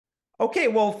Okay,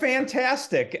 well,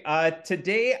 fantastic.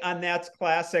 Today on That's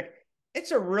Classic,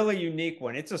 it's a really unique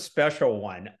one. It's a special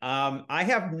one. I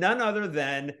have none other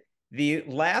than the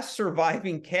last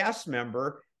surviving cast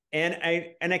member and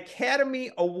an Academy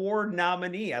Award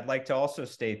nominee. I'd like to also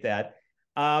state that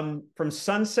from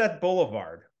Sunset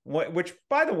Boulevard, which,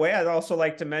 by the way, I'd also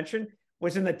like to mention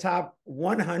was in the top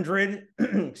 100,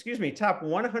 excuse me, top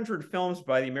 100 films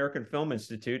by the American Film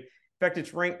Institute. In fact,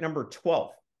 it's ranked number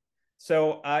 12.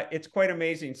 So it's quite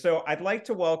amazing. So I'd like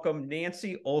to welcome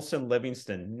Nancy Olson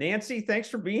Livingston. Nancy, thanks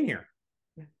for being here.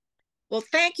 Well,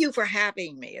 thank you for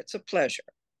having me. It's a pleasure.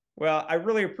 Well, I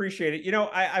really appreciate it.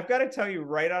 I've got to tell you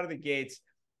right out of the gates,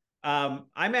 I'm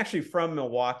actually from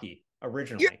Milwaukee You're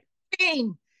originally.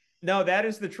 kidding. No, that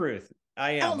is the truth.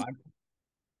 I am. Oh,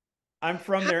 I'm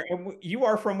from there. And you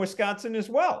are from Wisconsin as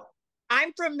well.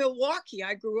 I'm from Milwaukee.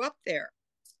 I grew up there.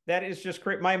 That is just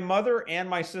great. My mother and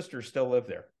my sister still live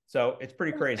there. So it's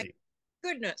pretty Oh, my crazy.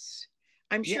 goodness.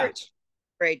 I'm sure Yeah. it's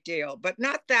a great deal, but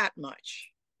not that much.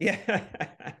 Yeah.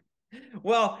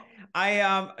 Well,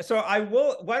 I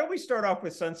will. Why don't we start off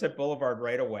with Sunset Boulevard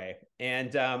right away?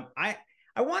 And I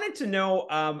wanted to know,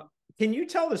 can you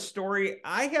tell the story?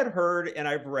 I had heard and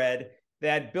I've read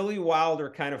that Billy Wilder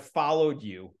kind of followed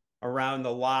you around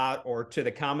the lot or to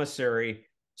the commissary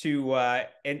to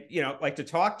and like to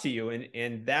talk to you,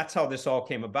 and that's how this all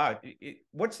came about.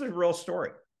 What's the real story?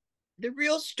 The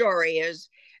real story is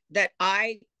that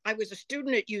I was a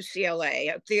student at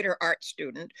UCLA, a theater art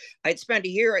student. I'd spent a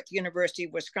year at the University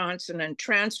of Wisconsin and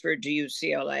transferred to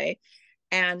UCLA.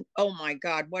 And oh my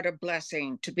God, what a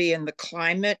blessing to be in the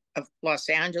climate of Los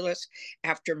Angeles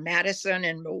after Madison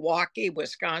and Milwaukee,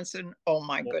 Wisconsin. Oh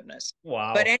my goodness. But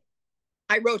Wow.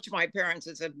 I wrote to my parents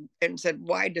and said,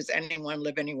 why does anyone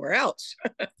live anywhere else?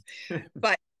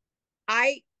 But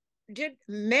I did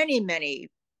many,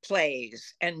 many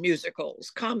plays and musicals,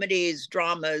 comedies,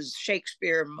 dramas,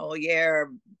 Shakespeare,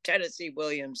 Moliere, Tennessee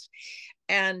Williams.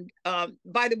 And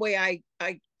by the way, I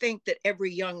think that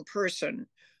every young person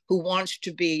who wants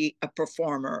to be a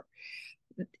performer,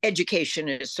 education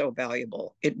is so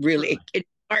valuable. It really it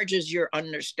enlarges your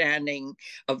understanding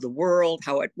of the world,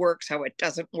 how it works, how it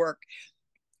doesn't work,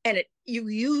 and you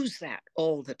use that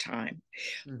all the time.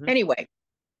 Mm-hmm. Anyway,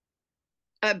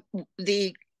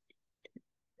 the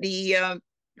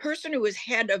person who was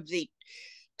head of the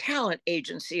talent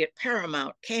agency at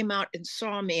Paramount came out and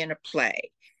saw me in a play.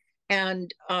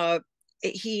 And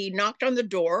he knocked on the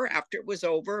door after it was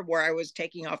over, where I was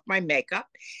taking off my makeup.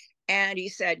 And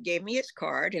he gave me his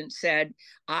card and said,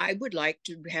 I would like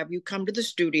to have you come to the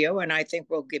studio, and I think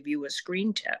we'll give you a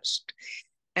screen test.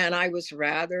 And I was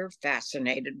rather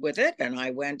fascinated with it. And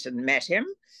I went and met him,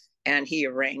 and he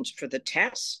arranged for the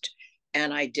test.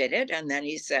 And I did it. And then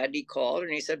he called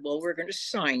and he said, well, we're going to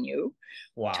sign you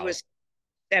to a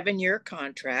 7-year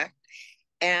contract.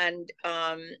 And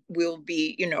we'll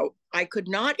be, I could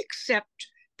not accept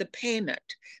the payment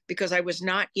because I was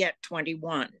not yet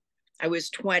 21. I was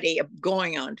 20,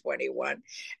 going on 21.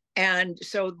 And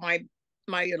so my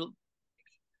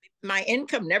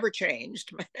income never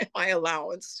changed, my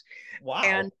allowance. Wow.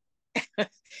 And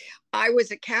I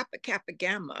was a Kappa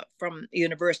Gamma from the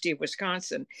University of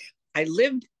Wisconsin. I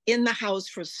lived in the house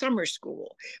for summer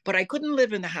school, but I couldn't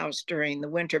live in the house during the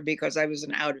winter because I was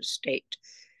an out-of-state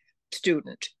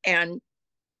student. And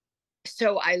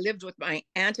so I lived with my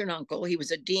aunt and uncle. He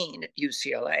was a dean at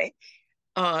UCLA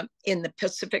in the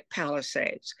Pacific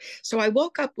Palisades. So I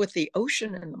woke up with the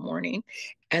ocean in the morning,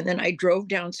 and then I drove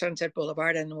down Sunset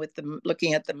Boulevard and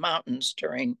looking at the mountains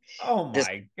during Oh this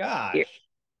my year. gosh.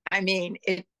 I mean,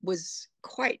 it was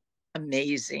quite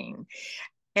amazing.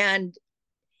 And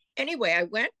anyway, I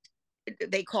went,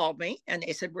 they called me and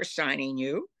they said, we're signing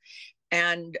you,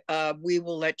 and we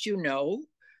will let you know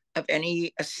of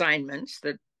any assignments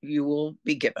that you will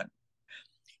be given.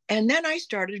 And then I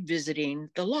started visiting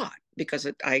the lot because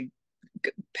I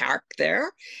parked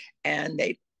there and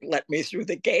they let me through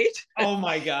the gate. Oh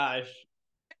my gosh.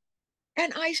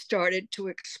 And I started to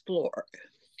explore.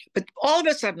 But all of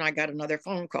a sudden, I got another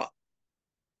phone call.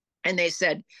 And they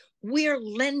said, we are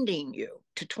lending you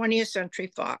to 20th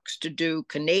Century Fox to do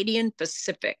Canadian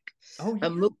Pacific, a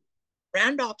movie.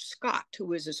 Randolph Scott,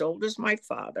 who is as old as my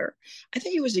father. I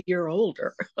think he was a year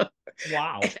older.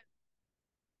 Wow.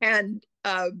 And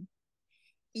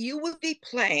you will be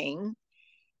playing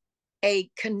a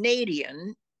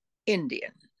Canadian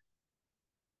Indian.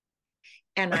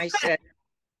 And I said,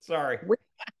 sorry.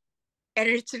 And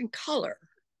it's in color.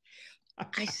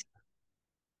 I said,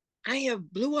 I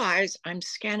have blue eyes. I'm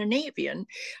Scandinavian.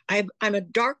 I'm a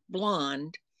dark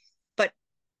blonde, but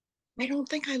I don't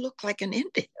think I look like an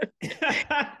Indian.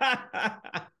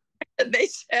 And they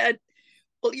said,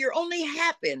 well, you're only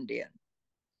half Indian,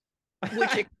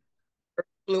 which is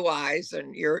blue eyes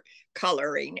and your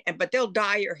coloring, but they'll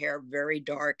dye your hair very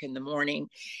dark in the morning,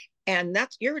 and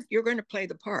that's you're going to play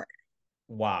the part.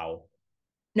 Wow.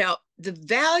 Now, the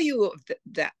value of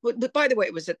that, but by the way,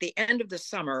 it was at the end of the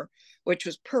summer, which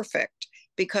was perfect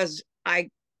because I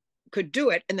could do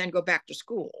it and then go back to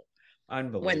school when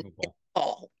Unbelievable.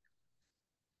 fall.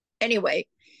 Anyway,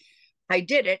 I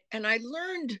did it and I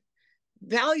learned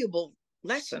valuable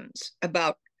lessons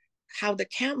about how the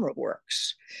camera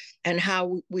works and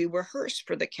how we rehearse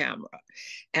for the camera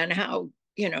and how,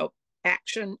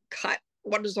 action, cut,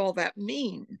 what does all that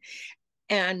mean?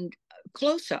 And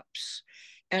close-ups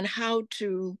and how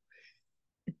to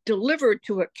deliver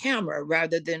to a camera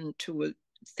rather than to a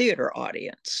theater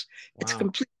audience.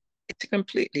 Wow. It's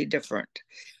completely different.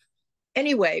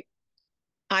 Anyway,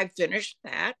 I finished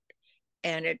that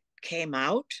and it came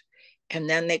out, and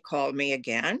then they called me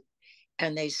again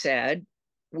and they said,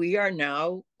 we are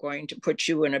now going to put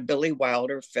you in a Billy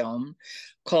Wilder film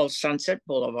called Sunset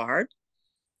Boulevard.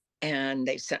 And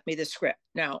they sent me the script.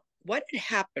 Now, what had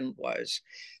happened was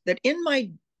that in my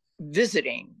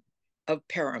visiting of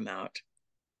Paramount,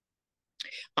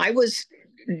 I was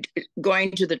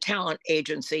going to the talent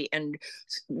agency and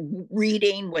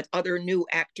reading with other new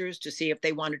actors to see if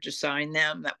they wanted to sign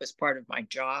them. That was part of my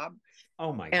job.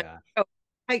 Oh my And God.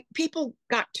 so people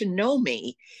got to know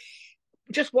me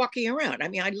just walking around. I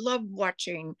mean, I love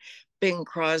watching Bing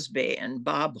Crosby and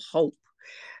Bob Hope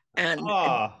and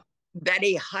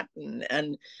Betty Hutton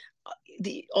and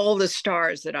all the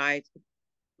stars that I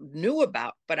knew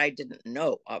about, but I didn't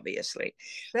know, obviously.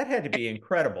 That had to be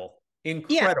incredible.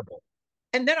 Incredible.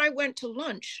 Yeah. And then I went to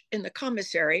lunch in the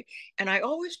commissary, and I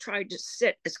always tried to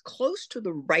sit as close to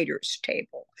the writer's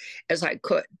table as I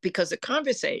could because the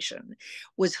conversation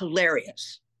was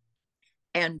hilarious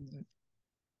and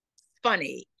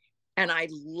funny. And I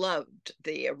loved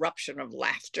the eruption of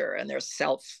laughter and their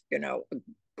self,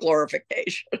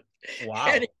 glorification.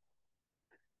 Wow.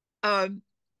 And,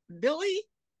 Billy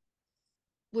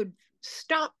would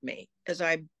stop me as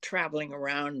I'm traveling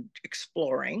around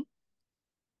exploring,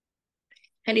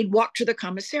 and he'd walk to the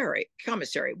commissary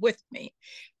with me,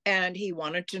 and he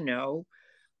wanted to know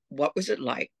what was it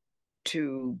like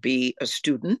to be a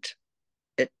student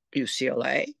at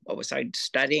UCLA. What was I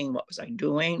studying? What was I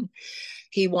doing?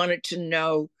 He wanted to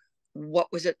know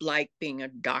what was it like being a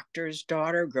doctor's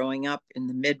daughter growing up in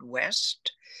the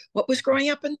Midwest? What was growing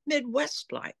up in the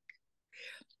Midwest like?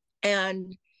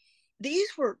 And these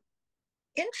were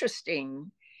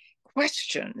interesting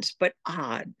questions, but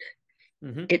odd.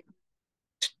 Mm-hmm. It's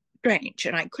strange,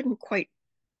 and I couldn't quite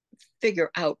figure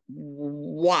out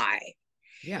why.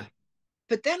 Yeah.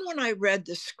 But then when I read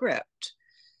the script,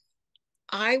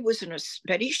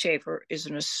 Betty Schaefer is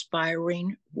an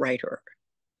aspiring writer.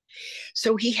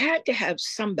 So he had to have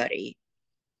somebody,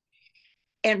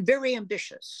 and very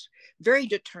ambitious, very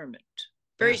determined,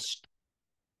 very. Yeah.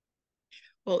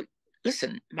 Well,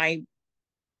 listen, my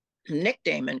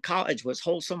nickname in college was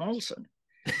Wholesome Olson.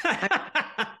 I'm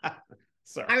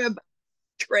about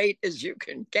as straight as you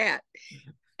can get,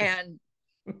 and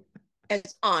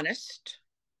as honest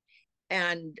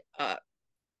and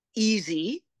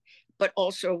easy, but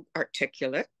also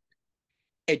articulate,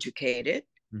 educated,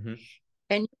 mm-hmm.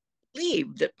 and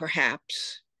believe that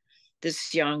perhaps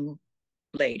this young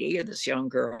lady or this young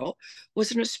girl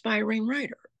was an aspiring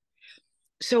writer.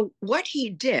 So what he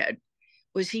did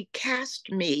was he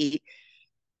cast me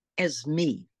as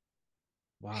me.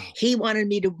 Wow. He wanted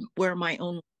me to wear my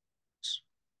own clothes.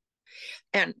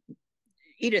 And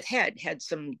Edith Head had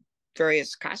some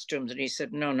various costumes, and he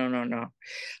said, no.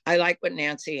 I like what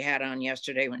Nancy had on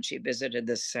yesterday when she visited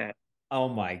this set. Oh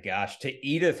my gosh, to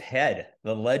Edith Head,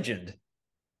 the legend.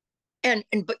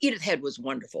 But Edith Head was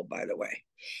wonderful, by the way.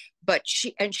 But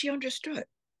she understood.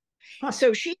 Huh.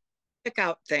 So she took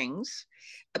out things.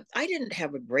 I didn't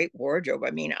have a great wardrobe.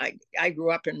 I mean, I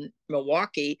grew up in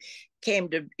Milwaukee, came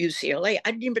to UCLA.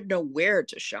 I didn't even know where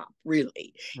to shop,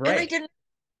 really. Right. And I didn't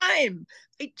have time.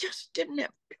 I just didn't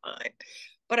have time.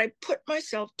 But I put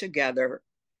myself together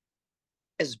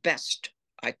as best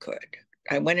I could.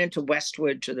 I went into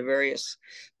Westwood to the various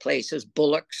places,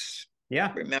 Bullock's.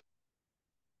 Yeah. Remember?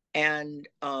 And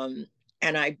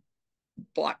I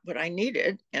bought what I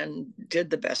needed and did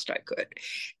the best I could.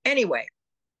 Anyway,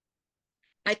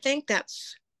 I think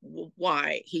that's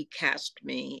why he cast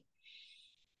me.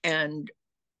 And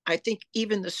I think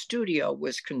even the studio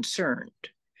was concerned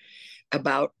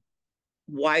about,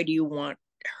 why do you want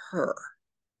her?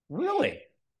 Really?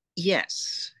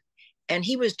 Yes. And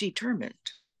he was determined.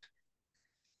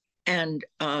 And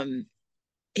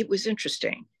it was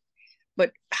interesting.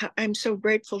 but I'm so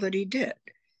grateful that he did.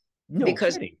 No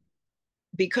because kidding.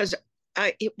 because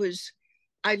I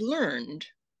learned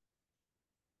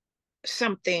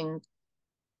something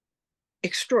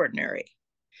extraordinary.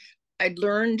 I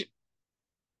learned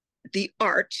the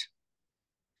art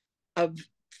of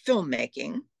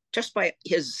filmmaking just by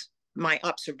my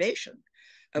observation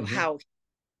of how he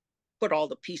put all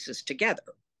the pieces together.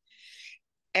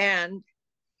 And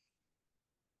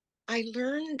I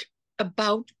learned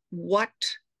about what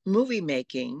movie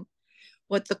making,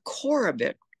 what the core of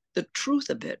it, the truth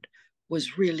of it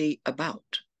was really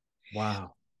about.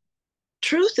 Wow.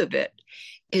 Truth of it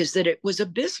is that it was a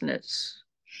business,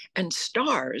 and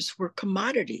stars were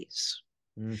commodities,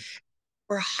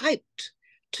 were hyped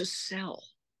to sell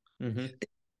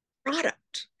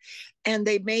product. And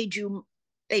they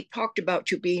talked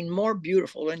about you being more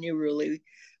beautiful than you really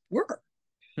were,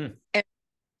 and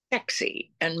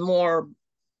sexy and more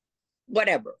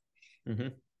whatever.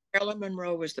 Marilyn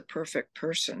Monroe was the perfect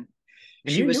person.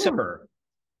 And she was knew her.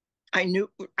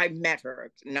 I met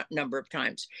her a number of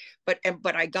times, but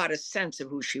I got a sense of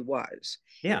who she was.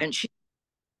 Yeah. And she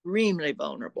was extremely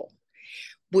vulnerable,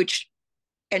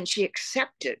 and she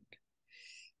accepted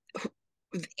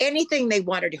anything they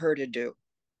wanted her to do.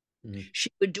 She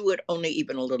would do it only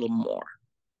even a little more.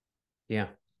 Yeah.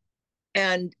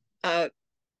 And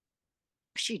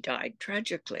she died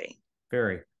tragically.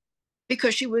 Very.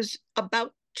 Because she was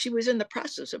in the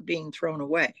process of being thrown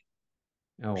away.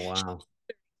 Oh, wow.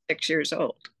 6 years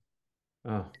old.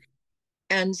 Oh.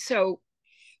 And so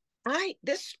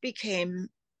this became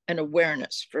an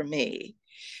awareness for me.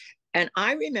 And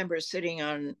I remember sitting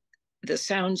on the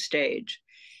soundstage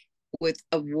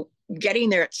getting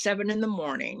there at 7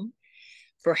 a.m.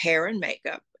 for hair and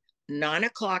makeup, 9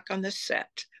 o'clock on the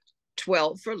set,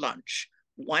 12 for lunch,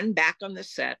 1 back on the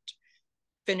set,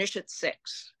 finish at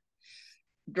 6.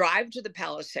 Drive to the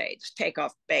Palisades, take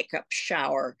off makeup,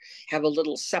 shower, have a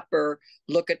little supper,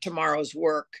 look at tomorrow's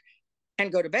work,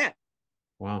 and go to bed.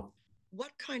 Wow.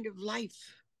 What kind of life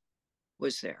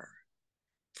was there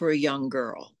for a young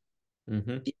girl,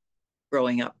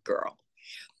 growing up girl?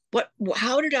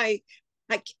 How did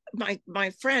my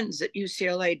friends at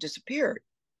UCLA disappeared.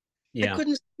 Yeah. I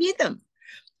couldn't see them.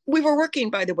 We were working,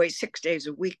 by the way, 6 days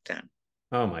a week then.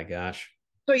 Oh my gosh.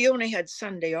 So you only had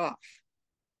Sunday off.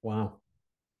 Wow.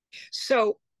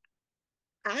 So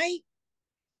I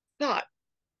thought,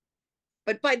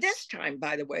 but by this time,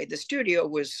 by the way, the studio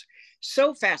was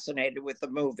so fascinated with the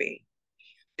movie.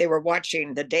 They were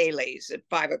watching the dailies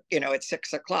at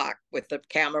 6 o'clock with the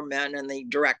cameraman and the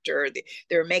director.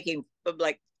 They were making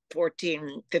like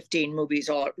 14, 15 movies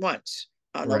all at once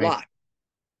on the lot.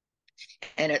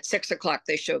 And at 6 o'clock,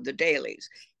 they showed the dailies,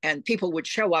 and people would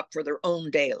show up for their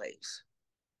own dailies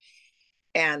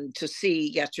and to see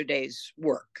yesterday's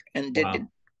work, and didn't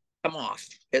come off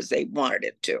as they wanted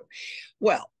it to.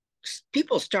 Well,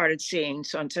 people started seeing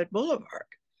Sunset Boulevard,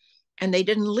 and they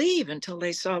didn't leave until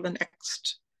they saw the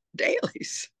next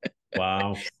dailies.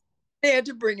 Wow. They had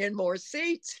to bring in more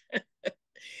seats.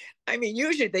 I mean,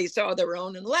 usually they saw their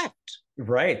own and left.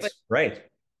 Right, right.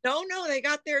 No, they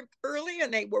got there early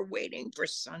and they were waiting for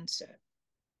sunset.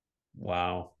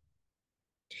 Wow.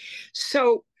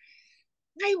 So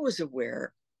I was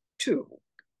aware, too,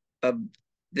 of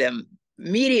them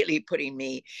immediately putting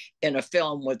me in a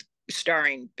film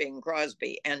starring Bing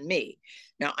Crosby and me.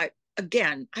 Now, I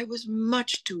was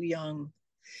much too young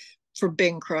for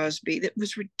Bing Crosby. That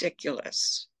was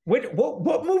ridiculous.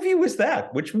 What movie was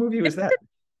that? Which movie was that?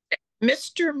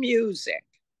 Mr. Music.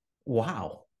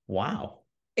 Wow. Wow.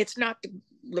 It's not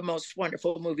the most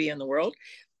wonderful movie in the world,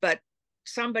 but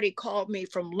somebody called me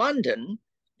from London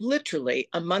literally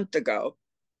a month ago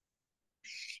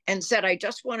and said, I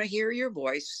just want to hear your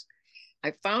voice.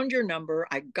 I found your number.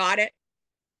 I got it.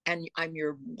 And I'm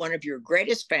one of your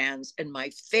greatest fans. And my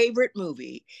favorite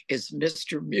movie is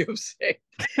Mr. Music.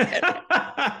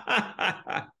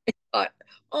 I thought,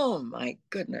 oh my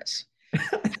goodness.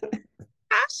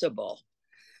 Possible.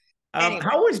 Anyway,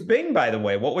 how was Bing, by the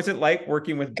way? What was it like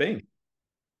working with Bing?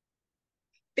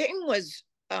 Bing was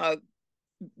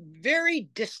very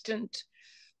distant.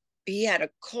 He had a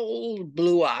cold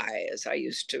blue eye, as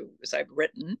I've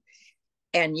written,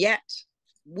 and yet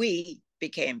we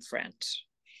became friends.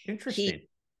 Interesting.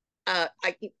 I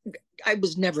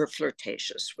was never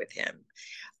flirtatious with him.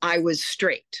 I was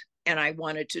straight, and I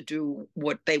wanted to do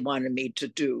what they wanted me to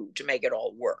do to make it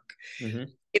all work.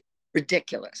 It's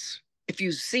ridiculous. If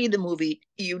you see the movie,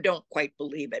 you don't quite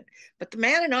believe it. But the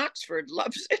man in Oxford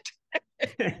loves it.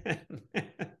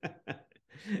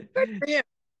 Good for him.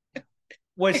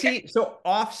 Was he so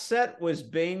Offset? Was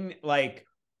Bing like,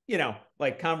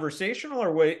 like conversational,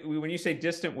 or when you say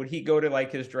distant, would he go to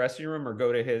like his dressing room or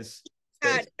go to his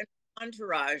had an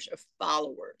entourage of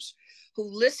followers who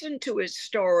listened to his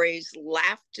stories,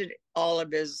 laughed at all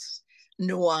of his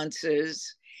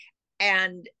nuances,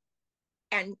 and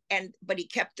but he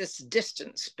kept this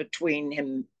distance between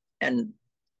him and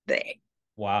they.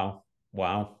 Wow.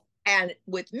 And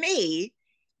with me,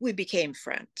 we became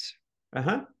friends.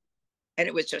 Uh-huh. And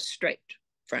it was just straight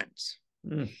friends.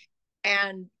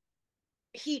 And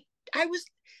I was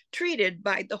treated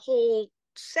by the whole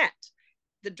set,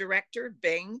 the director,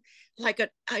 Bing, like a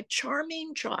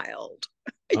charming child.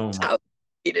 Oh, how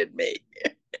he treated me.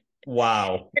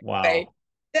 Wow. Anyway,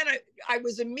 then I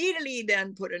was immediately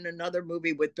then put in another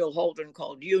movie with Bill Holden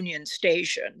called Union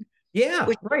Station. Yeah,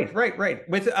 right.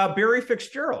 With Barry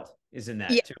Fitzgerald is in that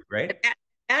too, right?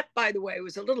 That, by the way,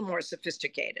 was a little more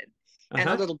sophisticated and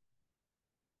a little.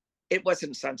 It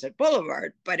wasn't Sunset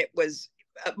Boulevard, but it was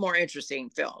a more interesting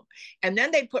film. And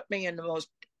then they put me in the most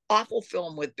awful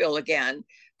film with Bill again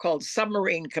called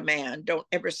Submarine Command. Don't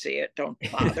ever see it. Don't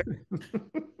bother.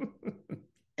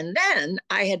 And then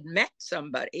I had met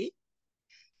somebody,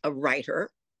 a writer,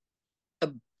 a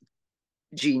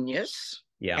genius,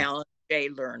 Alan J.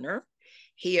 Lerner.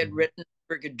 He had written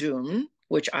Brigadoon,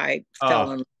 which I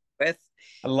fell in love with.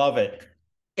 I love it.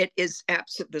 It is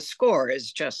absolute. The score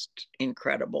is just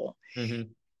incredible.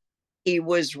 He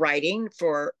was writing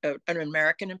for an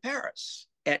American in Paris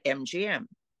at MGM.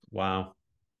 Wow.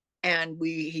 And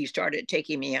he started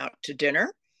taking me out to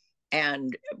dinner,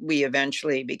 and we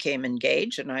eventually became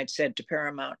engaged. And I'd said to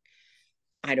Paramount,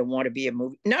 I don't want to be a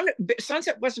movie. No,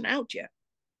 Sunset wasn't out yet.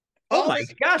 Oh my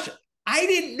gosh. I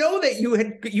didn't know that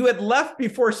you had left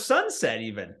before Sunset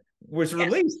even was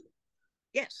released.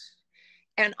 Yes.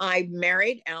 And I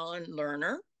married Alan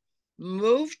Lerner,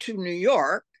 moved to New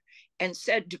York, and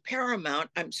said to Paramount,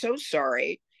 I'm so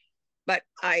sorry, but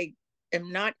I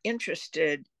am not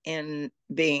interested in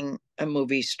being a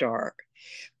movie star.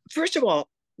 First of all,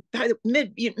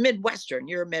 Midwestern,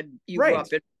 you grew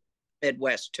up in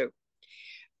Midwest too.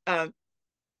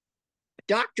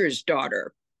 Doctor's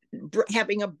daughter,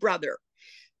 having a brother,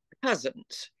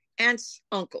 cousins, aunts,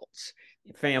 uncles,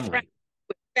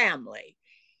 family.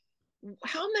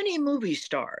 How many movie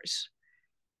stars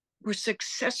were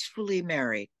successfully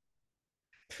married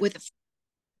with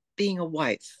being a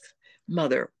wife,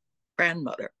 mother,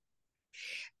 grandmother,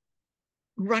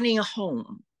 running a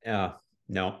home? No.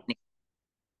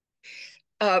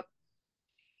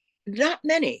 Not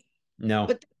many. No.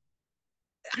 But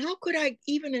how could I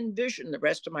even envision the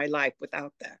rest of my life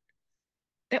without that?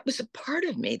 That was a part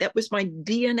of me. That was my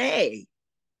DNA.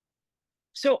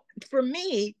 So for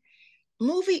me,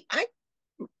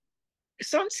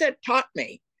 Sunset taught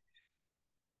me,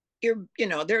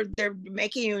 they're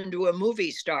making you into a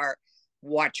movie star.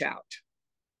 Watch out.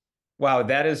 Wow,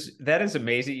 that is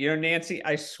amazing. Nancy,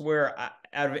 I swear,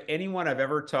 out of anyone I've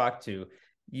ever talked to,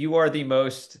 you are the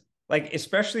most, like,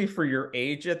 especially for your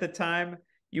age at the time,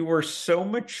 you were so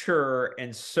mature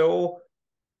and so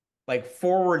like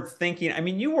forward thinking. I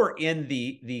mean, you were in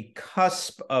the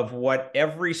cusp of what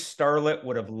every starlet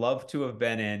would have loved to have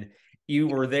been in. You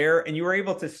were there and you were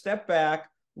able to step back,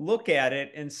 look at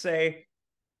it and say,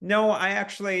 no,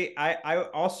 I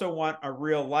also want a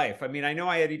real life. I mean, I know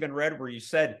I had even read where you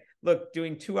said, look,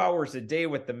 doing 2 hours a day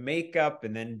with the makeup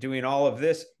and then doing all of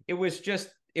this, it was just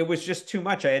too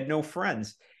much. I had no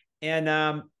friends.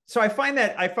 And so I find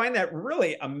that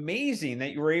really amazing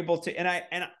that you were able to,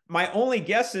 and my only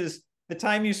guess is the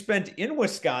time you spent in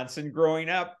Wisconsin growing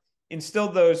up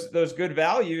instilled those good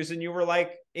values, and you were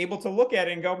like able to look at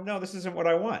it and go, no, this isn't what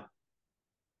I want.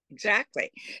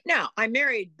 Exactly. Now, I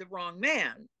married the wrong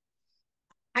man.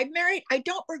 I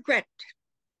don't regret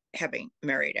having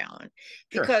married Alan,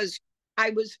 because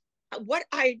what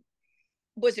I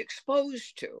was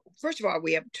exposed to. First of all,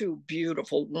 we have two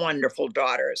beautiful, wonderful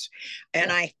daughters,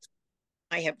 and I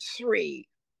have three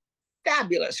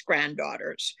fabulous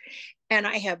granddaughters, and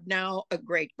I have now a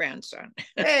great grandson.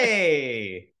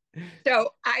 Hey. So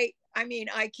I mean,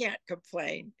 I can't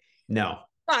complain. No.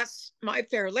 Plus, My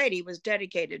Fair Lady was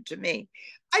dedicated to me.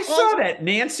 I saw that,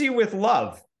 Nancy with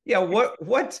Love. Yeah,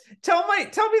 what? Tell me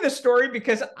the story,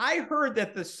 because I heard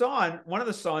that the song, one of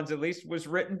the songs at least, was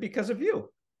written because of you.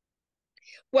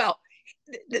 Well,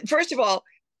 first of all,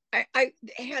 I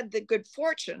had the good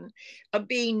fortune of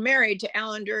being married to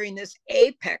Alan during this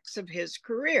apex of his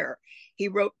career. He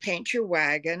wrote Paint Your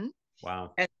Wagon.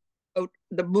 Wow. And wrote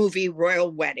the movie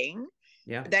Royal Wedding.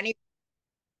 Yeah. Then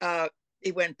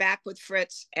he went back with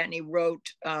Fritz and he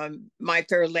wrote My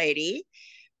Fair Lady.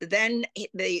 then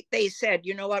they said,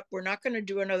 you know what, we're not going to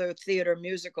do another theater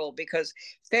musical because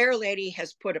Fair Lady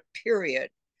has put a period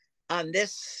on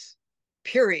this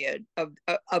period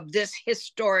of this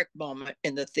historic moment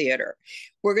in the theater.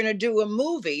 We're going to do a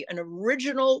movie, an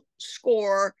original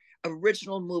score,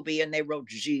 original movie, and they wrote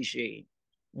Gigi.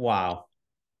 Wow.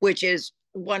 Which is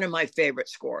one of my favorite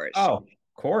scores. Oh, of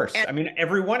course. And, I mean,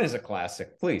 every one is a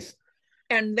classic, please.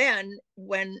 And then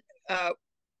when,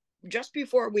 just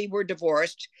before we were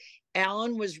divorced,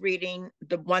 Alan was reading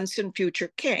The Once and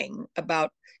Future King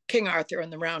about King Arthur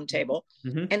and the Round Table,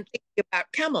 and thinking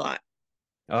about Camelot.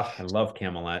 Oh, I love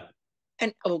Camelot.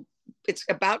 And it's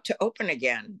about to open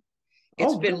again.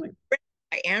 It's been written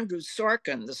by Andrew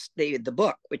Sorkin, the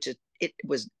book, which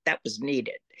was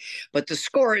needed, but the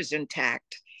score is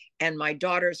intact. And my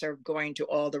daughters are going to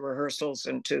all the rehearsals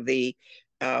and to the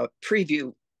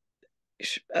preview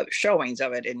showings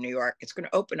of it in New York. It's going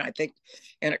to open, I think,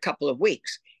 in a couple of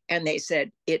weeks. And they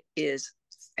said it is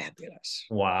fabulous.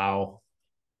 Wow.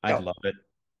 I love it.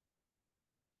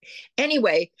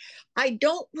 Anyway, I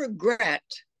don't regret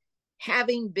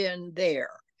having been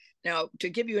there. Now, to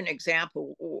give you an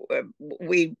example,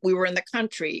 we were in the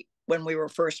country when we were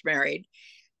first married,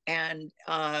 and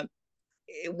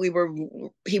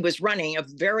he was running a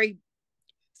very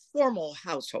formal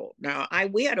household. Now,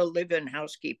 we had a live-in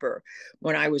housekeeper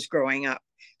when I was growing up,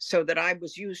 so that I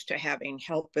was used to having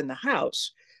help in the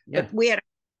house. Yeah. But we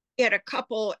had a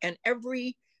couple, and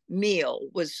every meal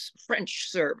was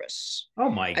French service. Oh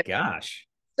my gosh.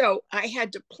 So I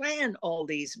had to plan all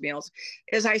these meals.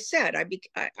 As I said, I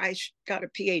got a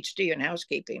PhD in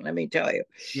housekeeping, let me tell you.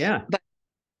 Yeah. But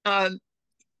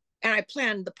and I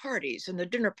planned the parties and the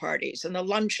dinner parties and the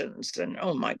luncheons, and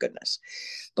oh my goodness.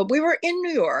 But we were in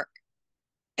New York,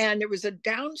 and there was a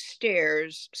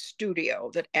downstairs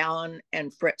studio that Alan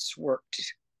and Fritz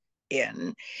worked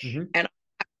in. And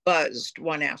I buzzed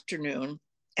one afternoon.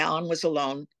 Alan was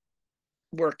alone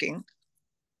working.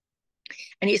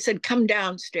 And he said, come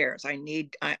downstairs. I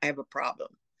have a problem.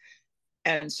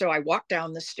 And so I walked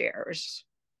down the stairs,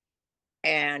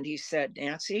 and he said,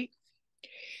 Nancy,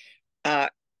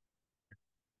 the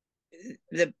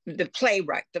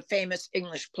playwright, the famous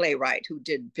English playwright who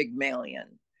did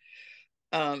Pygmalion,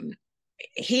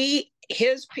 his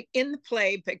in the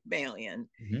play Pygmalion,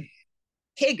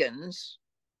 Higgins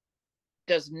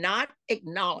does not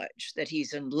acknowledge that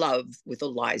he's in love with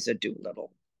Eliza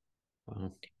Doolittle.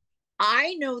 Wow.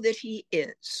 I know that he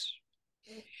is,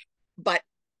 but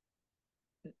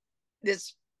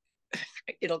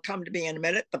it'll come to me in a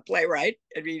minute. The playwright,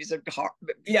 he's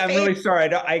yeah, I'm really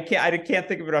sorry. I can't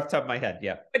think of it off the top of my head.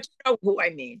 Yeah, but you know who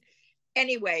I mean.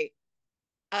 Anyway,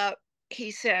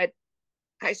 he said,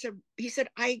 I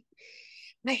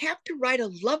have to write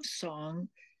a love song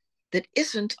that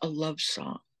isn't a love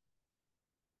song.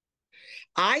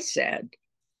 I said,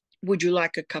 would you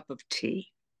like a cup of tea?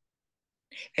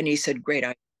 And he said, great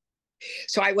idea.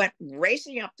 So I went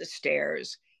racing up the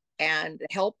stairs, and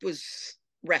help was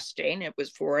resting. It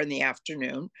was 4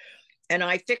 p.m. And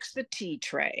I fixed the tea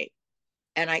tray.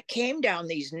 And I came down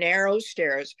these narrow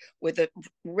stairs with a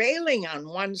railing on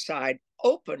one side,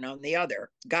 open on the other.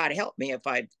 God help me if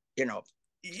I'd,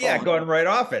 yeah, going right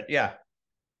off it. Yeah.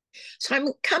 So I'm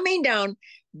coming down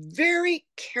very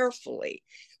carefully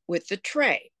with the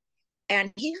tray,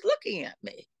 and he's looking at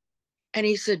me. And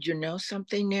he said, you know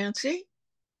something, Nancy? He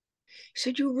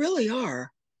said, you really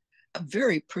are a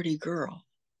very pretty girl.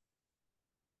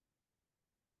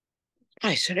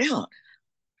 I said, Alan,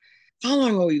 how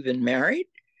long have we been married?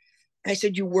 I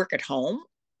said, you work at home.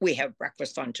 We have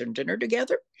breakfast, lunch, and dinner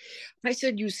together. I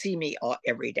said, you see me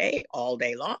every day, all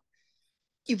day long.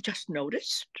 You've just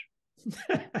noticed.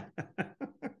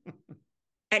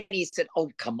 And he said,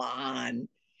 oh, come on.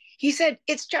 He said,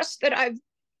 it's just that I've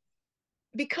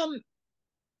become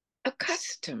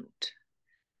accustomed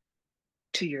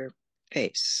to your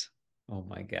face. Oh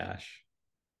my gosh.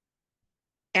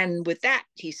 And with that,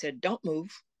 he said, don't move,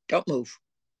 don't move.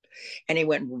 And he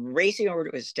went racing over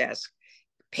to his desk,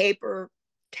 paper,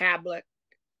 tablet,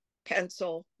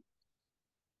 pencil,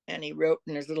 and he wrote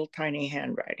in his little tiny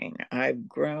handwriting, I've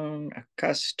grown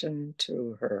accustomed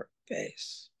to her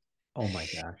face. Oh my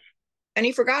gosh. And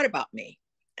he forgot about me.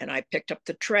 And I picked up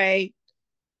the tray,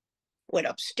 went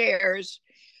upstairs.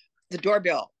 The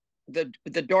doorbell, the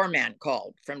doorman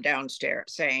called from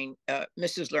downstairs saying,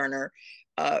 Mrs. Lerner,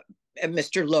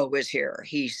 Mr. Lowe is here.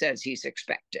 He says he's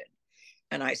expected.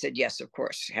 And I said, yes, of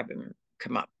course, have him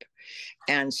come up.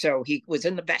 And so he was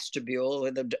in the vestibule,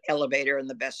 with the elevator in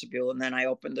the vestibule. And then I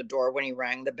opened the door when he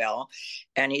rang the bell.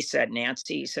 And he said,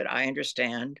 Nancy, he said, I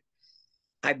understand.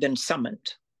 I've been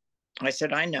summoned. I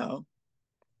said, I know.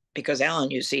 because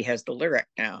Alan, you see, has the lyric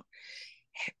now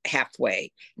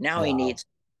halfway. Now he Wow. needs to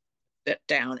sit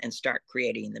down and start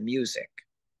creating the music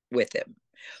with him.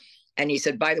 And he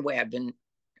said, by the way, I've been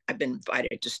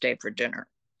invited to stay for dinner.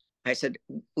 I said,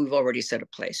 we've already set a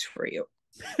place for you.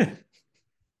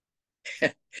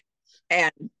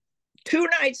 And 2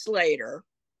 nights later,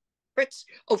 Fritz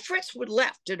would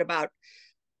left at about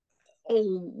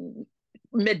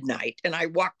midnight, and I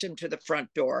walked him to the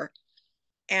front door,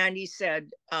 and he said,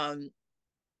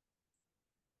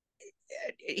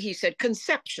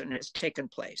 conception has taken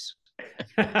place.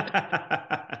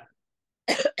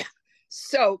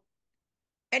 So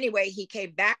anyway, he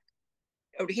came back.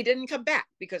 Or he didn't come back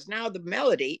because now the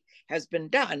melody has been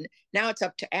done. Now it's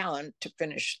up to Alan to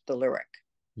finish the lyric.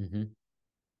 Mm-hmm.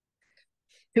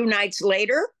 2 nights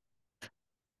later,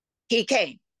 he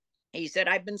came. He said,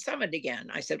 I've been summoned again.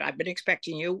 I said, I've been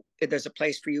expecting you. There's a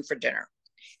place for you for dinner.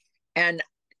 And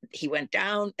he went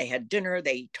down. They had dinner.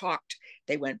 They talked.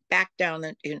 They went back down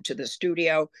into the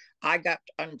studio. I got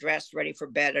undressed, ready for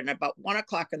bed. And about 1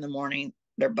 o'clock in the morning,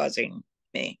 they're buzzing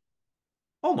me.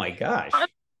 Oh, my gosh. I'm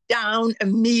down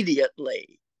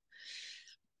immediately.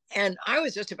 And I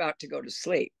was just about to go to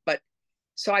sleep. But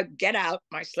so I get out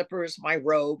my slippers, my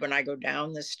robe, and I go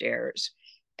down the stairs.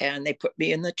 And they put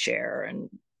me in the chair. And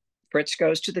Fritz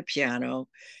goes to the piano.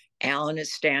 Alan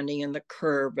is standing in the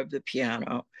curb of the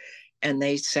piano. And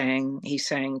he sang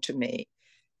to me,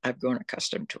 I've grown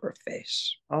accustomed to her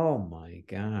face. Oh my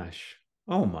gosh.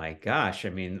 Oh my gosh. I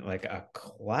mean, like a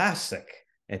classic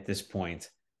at this point.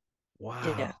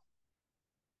 Wow. Yeah.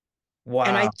 Wow.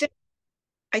 And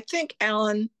I think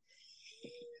Alan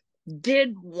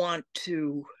did want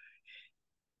to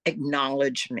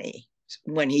acknowledge me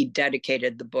when he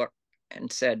dedicated the book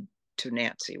and said, to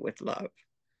Nancy with love.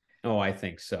 Oh, I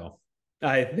think so.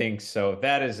 I think so.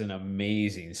 That is an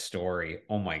amazing story.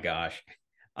 Oh my gosh.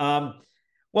 Well,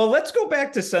 let's go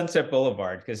back to Sunset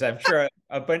Boulevard because I'm sure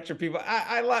a bunch of people.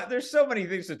 There's so many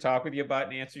things to talk with you about,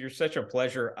 Nancy. You're such a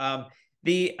pleasure.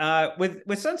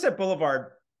 With Sunset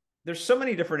Boulevard, there's so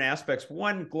many different aspects.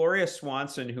 One, Gloria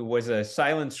Swanson, who was a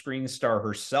silent screen star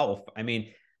herself. I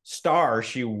mean,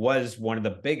 she was one of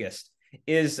the biggest.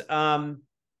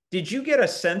 Did you get a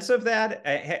sense of that?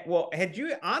 Had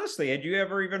you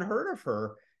ever even heard of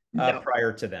her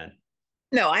prior to then?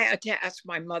 No, I had to ask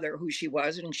my mother who she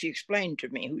was, and she explained to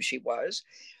me who she was.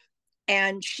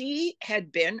 And she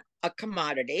had been a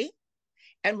commodity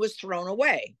and was thrown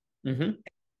away at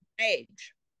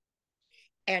age.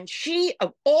 And she,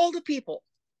 of all the people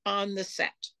on the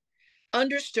set,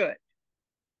 understood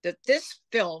that this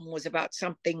film was about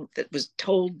something that was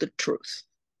told the truth,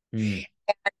 and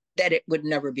that it would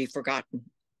never be forgotten.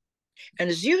 And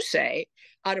as you say,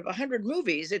 out of 100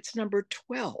 movies, it's number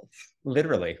 12.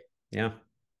 Literally, yeah.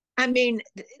 I mean,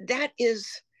 that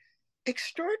is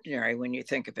extraordinary when you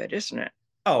think of it, isn't it?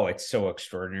 Oh, it's so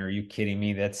extraordinary. Are you kidding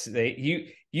me?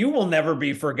 You will never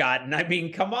be forgotten. I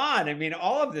mean, come on. I mean,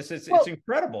 all of this it's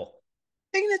incredible.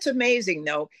 The thing that's amazing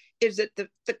though is that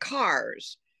the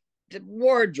cars, the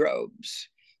wardrobes,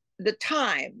 the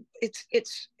time,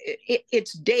 it's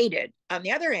dated. On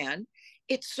the other hand,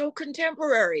 it's so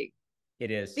contemporary.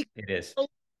 It is. It is. The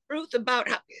truth about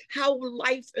how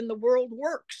life in the world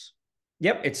works.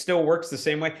 Yep, it still works the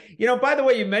same way. You know, by the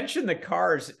way, you mentioned the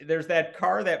cars. There's that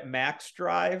car that Max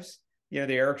drives, the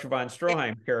Erich von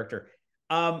Stroheim character.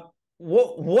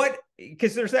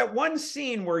 Because there's that one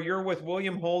scene where you're with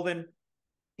William Holden,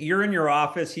 you're in your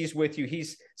office, he's with you,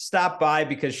 he's stopped by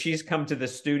because she's come to the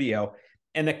studio,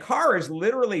 and the car is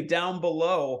literally down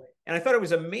below. And I thought it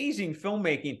was amazing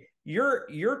filmmaking.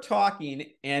 You're talking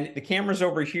and the camera's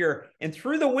over here, and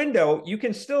through the window you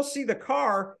can still see the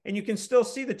car, and you can still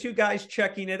see the two guys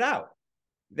checking it out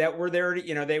that were there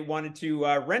to, they wanted to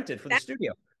rent it for the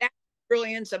studio. That's the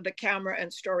brilliance of the camera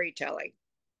and storytelling.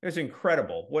 It was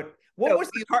incredible. What was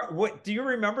the car? What do you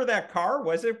remember that car?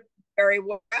 Was it very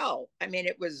well? I mean,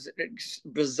 it was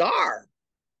bizarre.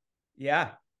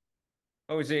 Yeah.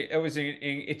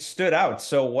 It stood out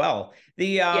so well.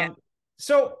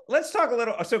 So let's talk a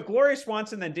little. So Gloria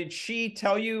Swanson, then, did she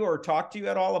tell you or talk to you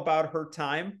at all about her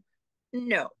time?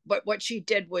 No, but what she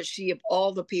did was she, of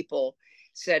all the people,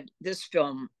 said this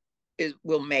film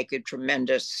will make a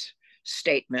tremendous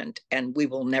statement, and we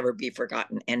will never be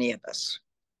forgotten, any of us.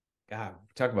 God,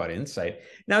 talk about insight.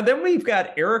 Now, then we've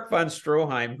got Erich von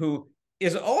Stroheim, who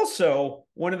is also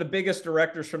one of the biggest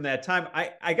directors from that time.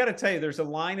 I got to tell you, there's a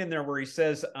line in there where he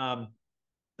says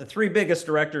the three biggest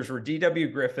directors were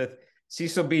D.W. Griffith,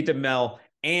 Cecil B. DeMille,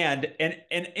 and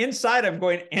inside I'm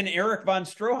going, and Erich von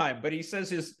Stroheim, but he says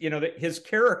his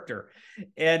character.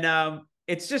 And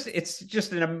it's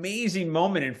just an amazing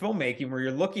moment in filmmaking where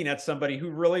you're looking at somebody who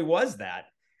really was that.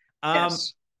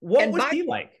 Yes. What And was he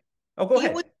like? Oh, go he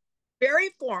ahead. was very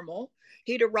formal.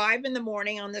 He'd arrive in the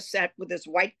morning on the set with his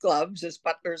white gloves, his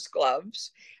butler's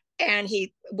gloves, and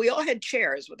we all had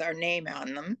chairs with our name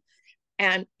on them.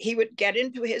 And he would get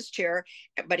into his chair,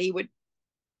 but he would,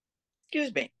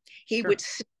 excuse me, he Sure. would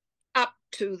sit up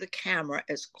to the camera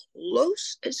as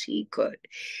close as he could,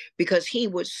 because he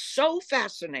was so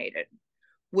fascinated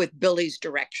with Billy's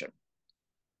direction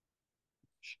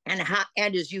and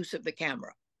his use of the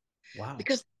camera. Wow.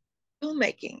 Because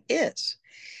filmmaking is,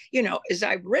 as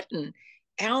I've written,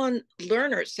 Alan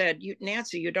Lerner said,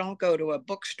 Nancy, you don't go to a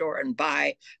bookstore and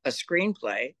buy a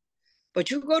screenplay,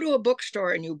 but you go to a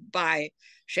bookstore and you buy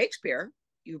Shakespeare,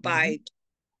 you buy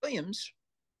Williams.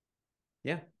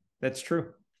 Yeah, that's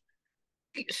true.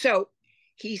 So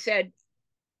he said,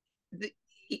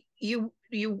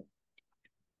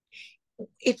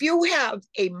 if you have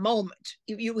a moment,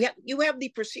 you have the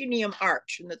proscenium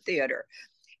arch in the theater,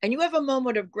 and you have a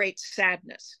moment of great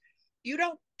sadness, you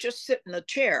don't just sit in a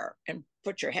chair and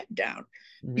put your head down.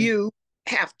 You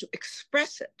have to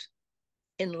express it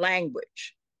in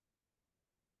language,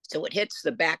 so it hits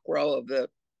the back row of the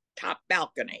top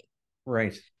balcony.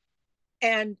 Right.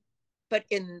 But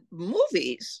in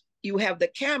movies, you have the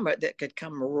camera that could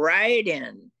come right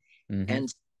in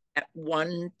and that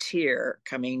one tear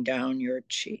coming down your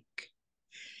cheek.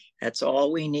 That's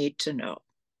all we need to know.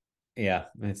 Yeah,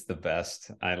 it's the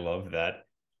best. I love that.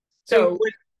 So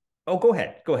go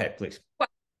ahead, please. Well,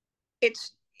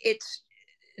 it's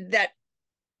that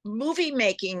movie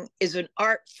making is an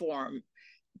art form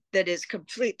that is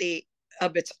completely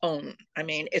of its own. I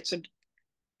mean, it's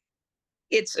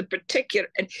a particular,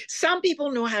 and some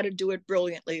people know how to do it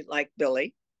brilliantly, like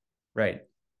Billy. Right.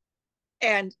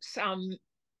 And some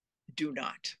do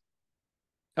not.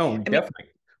 Oh, definitely.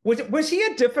 Was he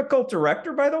a difficult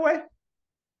director, by the way?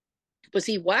 Was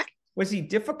he what? Was he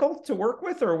difficult to work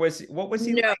with, or what was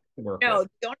he like to work with? No,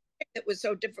 the only thing that was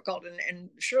so difficult, and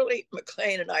Shirley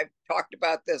MacLaine and I talked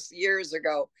about this years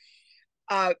ago,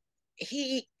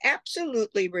 he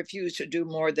absolutely refused to do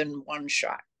more than one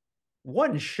shot.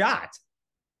 One shot?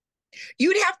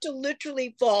 You'd have to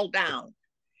literally fall down,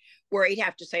 where he'd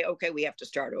have to say, okay, we have to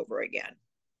start over again.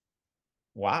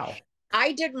 Wow.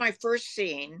 I did my first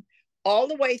scene all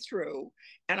the way through,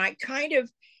 and I kind of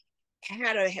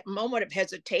had a moment of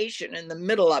hesitation in the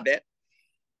middle of it.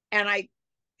 And I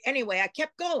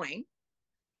kept going,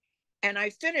 and I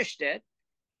finished it,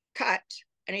 cut.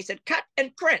 And he said, cut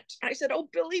and print. I said, oh,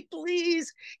 Billy,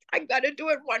 please, I got to do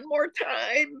it one more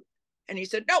time. And he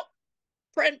said, no,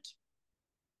 print.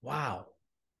 Wow.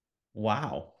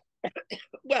 Well,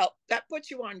 that puts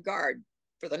you on guard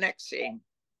for the next scene.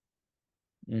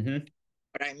 What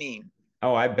I mean.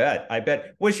 Oh, I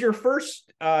bet. Was your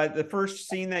the first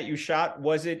scene that you shot,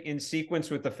 was it in sequence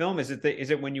with the film? Is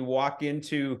it when you walk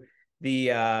into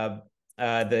the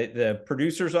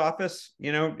producer's office,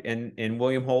 and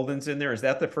William Holden's in there? Is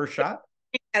that the first shot?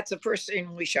 That's the first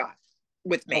scene we shot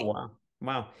with me. Oh,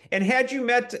 wow. And had you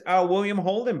met William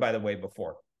Holden, by the way,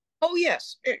 before? Oh,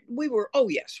 yes. We were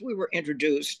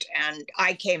introduced, and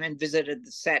I came and visited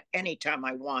the set anytime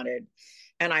I wanted.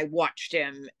 And I watched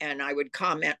him, and I would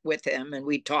comment with him, and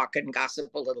we'd talk and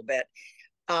gossip a little bit.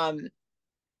 Bill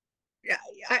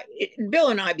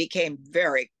and I became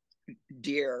very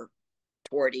dear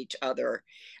toward each other.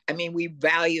 I mean, we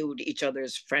valued each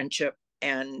other's friendship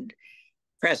and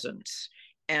presence.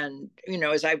 And,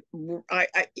 as I've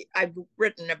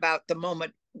written about the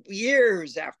moment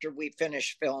years after we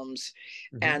finished films,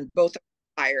 and both are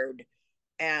tired.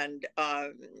 And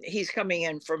he's coming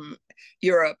in from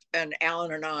Europe, and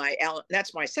Alan,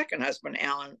 that's my second husband,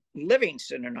 Alan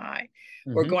Livingston, and I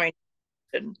were going,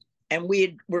 and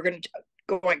we're going to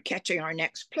go on catching our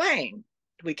next plane.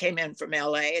 We came in from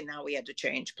LA, and now we had to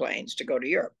change planes to go to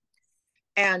Europe.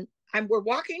 And we're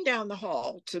walking down the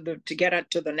hall to get up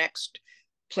to the next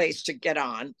place to get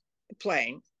on the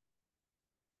plane,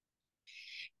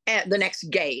 at the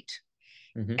next gate.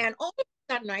 And all of a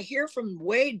sudden, I hear from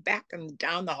way back and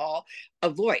down the hall a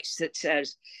voice that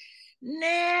says,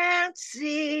 Nancy.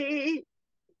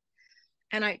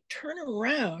 And I turn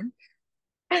around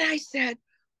and I said,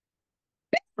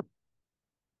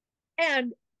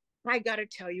 and I got to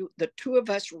tell you, the two of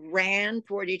us ran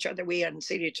toward each other. We hadn't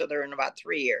seen each other in about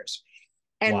 3 years.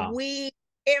 And we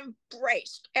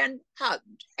embraced and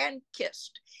hugged and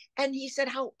kissed. And he said,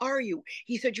 how are you?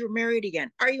 He said, you're married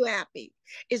again. Are you happy?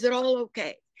 Is it all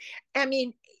okay? I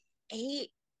mean, it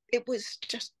was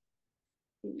just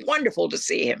wonderful to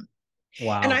see him.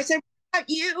 Wow. And I said, about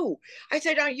you? I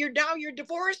said, oh, you're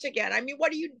divorced again. I mean,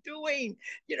 what are you doing?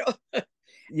 You know,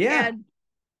 Yeah.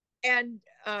 and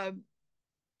a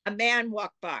man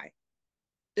walked by.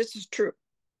 This is true.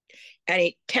 And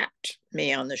he tapped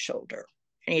me on the shoulder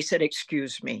and he said,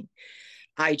 excuse me,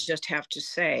 I just have to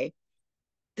say,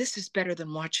 this is better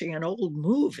than watching an old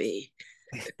movie.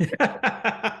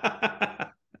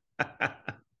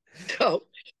 So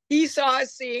he saw a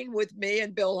scene with me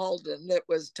and Bill Holden that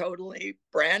was totally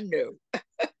brand new.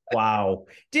 Wow.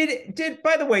 Did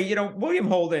by the way, you know, William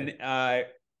Holden,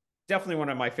 definitely one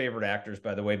of my favorite actors,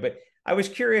 by the way, but I was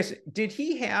curious, did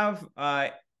he have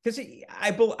because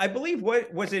I believe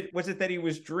what was it that he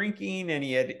was drinking and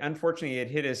he had unfortunately had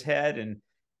hit his head and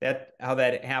that how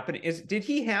that happened is did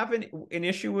he have an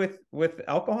issue with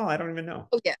alcohol? I don't even know.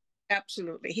 Oh yeah,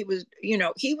 absolutely. He was,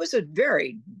 he was a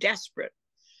very desperate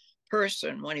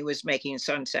person when he was making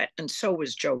Sunset, and so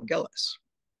was Joe Gillis.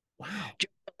 Wow. Joe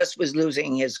Gillis was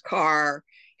losing his car,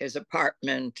 his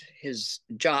apartment, his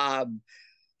job,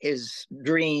 his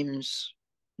dreams.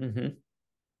 Mm-hmm.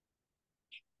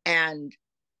 And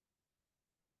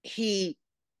he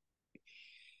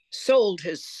sold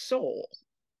his soul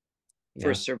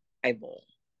for survival.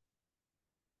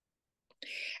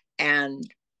 And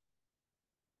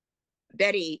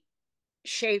Betty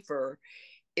Schaefer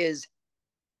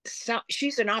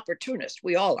she's an opportunist.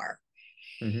 We all are.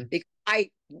 Mm-hmm. Because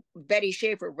Betty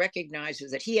Schaefer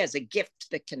recognizes that he has a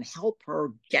gift that can help her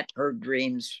get her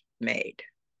dreams made.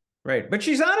 Right. But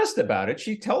she's honest about it.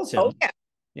 She tells him. Oh,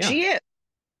 yeah. She is.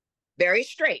 Very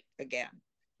straight again.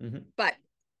 Mm-hmm. But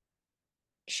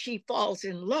she falls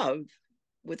in love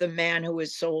with a man who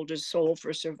has sold his soul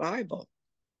for survival.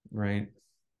 Right.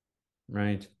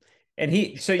 Right. And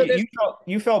you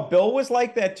felt Bill was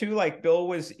like that too? Like Bill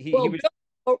was he was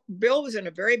Bill was in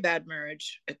a very bad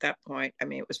marriage at that point. I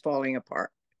mean, it was falling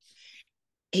apart.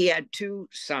 He had 2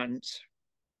 sons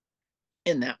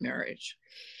in that marriage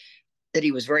that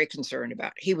he was very concerned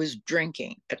about. He was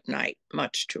drinking at night,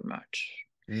 much too much.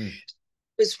 It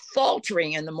was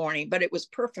faltering in the morning, but it was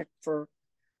perfect for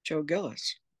Joe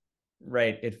Gillis.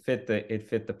 Right. It fit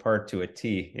the part to a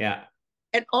T. Yeah.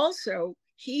 And also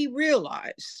he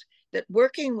realized that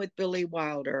working with Billy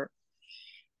Wilder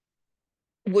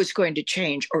was going to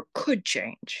change or could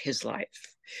change his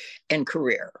life and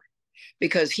career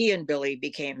because he and Billy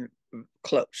became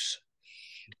close.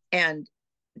 And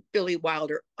Billy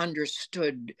Wilder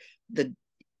understood the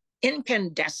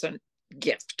incandescent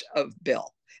gift of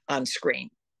Bill on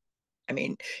screen. I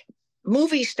mean,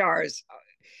 movie stars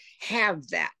have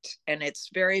that, and it's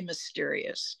very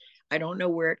mysterious. I don't know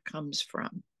where it comes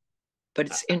from, but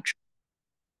it's interesting.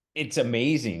 It's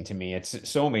amazing to me. It's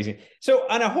so amazing. So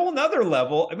on a whole nother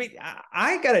level, I mean,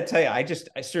 I got to tell you, I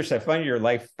seriously, I find your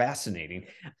life fascinating.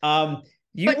 Listen,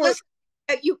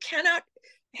 you cannot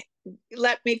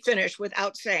let me finish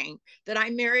without saying that I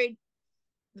married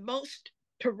the most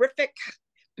terrific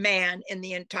man in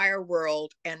the entire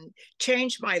world and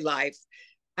changed my life.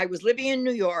 I was living in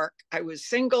New York. I was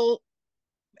single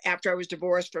after I was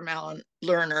divorced from Alan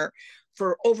Lerner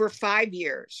for over 5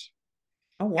 years.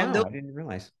 Oh, wow. I didn't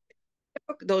realize.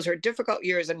 Those are difficult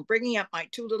years. And bringing up my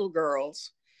 2 little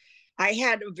girls, I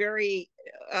had a very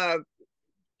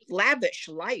lavish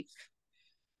life.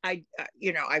 I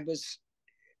was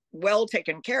well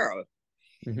taken care of.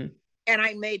 Mm-hmm. And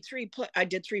I made I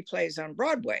did 3 plays on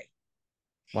Broadway.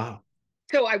 Wow.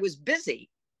 So I was busy.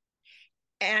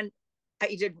 And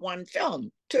I did 1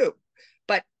 film too.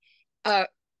 But I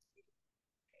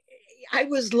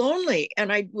was lonely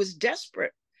and I was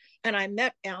desperate. And I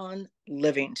met Alan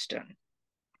Livingston.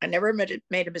 I never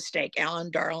made a mistake. Alan,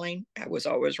 darling, I was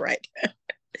always right.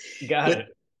 Got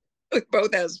it. With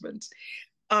both husbands.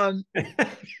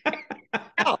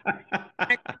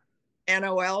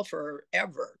 NOL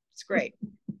forever. It's great.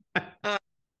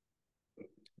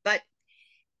 But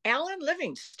Alan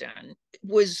Livingston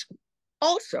was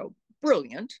also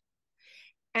brilliant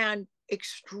and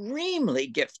extremely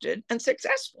gifted and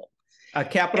successful. A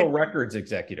Capitol Records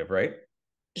executive, right?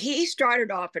 He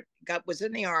started off was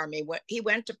in the Army. He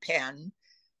went to Penn,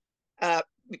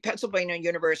 Pennsylvania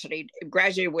University,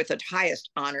 graduated with the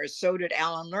highest honors. So did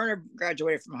Alan Lerner,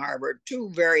 graduated from Harvard, 2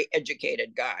 very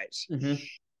educated guys. Mm-hmm.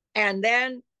 And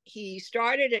then he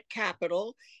started at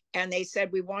Capitol, and they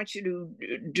said, we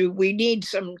need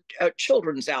some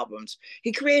children's albums.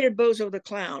 He created Bozo the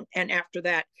Clown. And after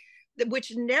that,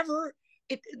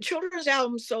 children's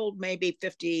albums sold maybe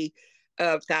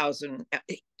 50,000,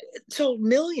 sold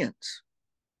millions.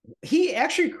 He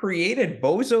actually created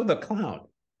Bozo the Clown.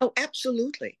 Oh,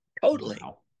 absolutely. Totally.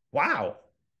 Wow.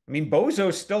 I mean,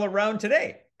 Bozo's still around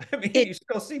today. I mean, you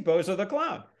still see Bozo the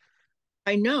Clown.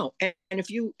 I know. And if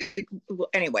you, well,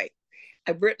 anyway,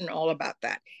 I've written all about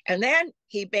that. And then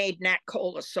he made Nat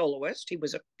Cole a soloist. He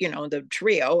was the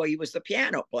trio, he was the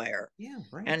piano player. Yeah,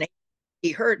 right. And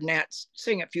he heard Nat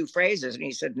sing a few phrases and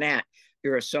he said, Nat,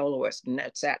 you're a soloist. And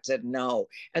Nat said, no.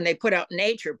 And they put out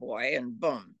Nature Boy and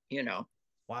boom,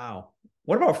 Wow.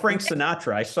 What about Frank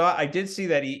Sinatra? I did see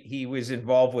that he was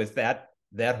involved with that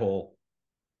whole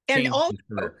and change also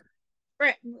in career.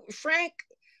 Frank,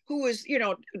 who was,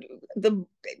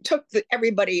 took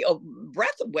everybody a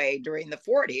breath away during the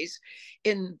 40s.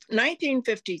 In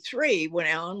 1953, when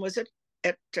Alan was at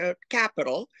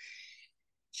Capitol,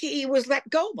 he was let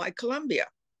go by Columbia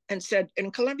and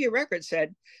Columbia Records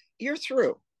said, you're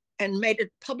through, and made a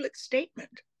public statement.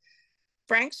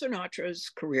 Frank Sinatra's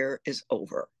career is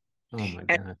over. Oh my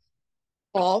God.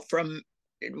 All from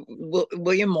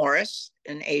William Morris,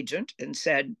 an agent, and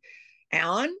said,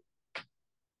 Alan,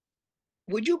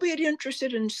 would you be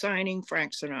interested in signing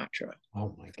Frank Sinatra?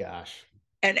 Oh my gosh.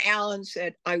 And Alan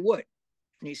said, I would.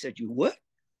 And he said, you would?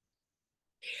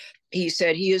 He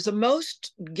said, he is the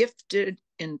most gifted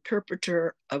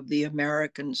interpreter of the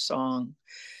American song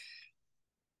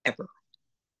ever.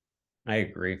 I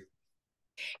agree.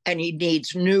 And he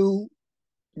needs new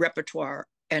repertoire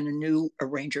and a new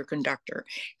arranger conductor.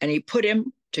 And he put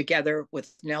him together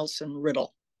with Nelson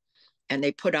Riddle. And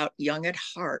they put out Young at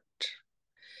Heart,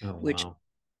 which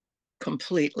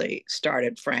completely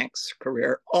started Frank's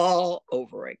career all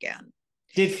over again.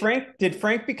 Did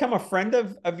Frank become a friend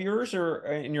of yours or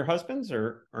and your husband's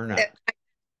or not?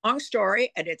 Long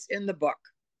story, and it's in the book,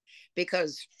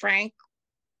 because Frank,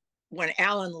 when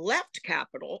Alan left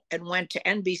Capitol and went to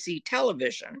NBC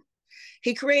television,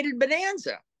 he created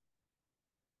Bonanza.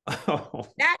 Oh.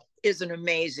 That is an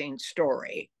amazing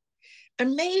story.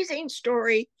 Amazing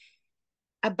story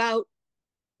about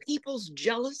people's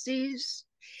jealousies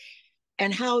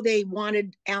and how they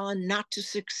wanted Alan not to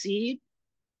succeed.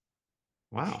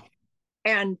 Wow.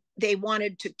 And they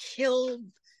wanted to kill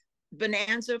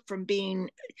Bonanza from being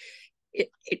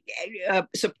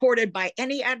supported by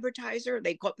any advertiser.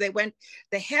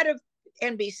 The head of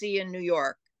NBC in New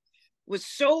York was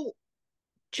so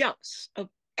jealous of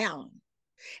Alan.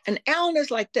 And Alan is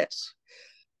like this,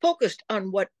 focused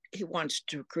on what he wants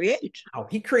to create. Oh,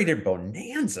 he created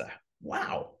Bonanza.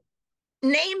 Wow.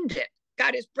 Named it.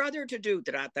 Got his brother to do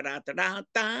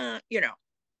da-da-da-da-da-da,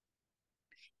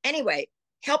 Anyway,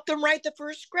 helped him write the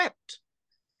first script.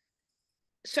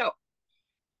 So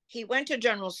he went to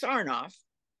General Sarnoff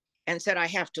and said, I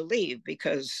have to leave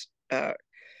because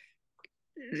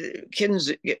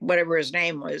whatever his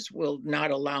name was, will not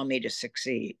allow me to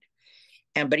succeed.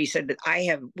 But he said that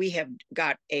we have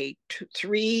got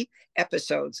 3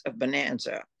 episodes of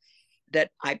Bonanza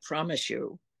that I promise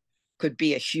you could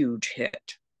be a huge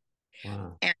hit.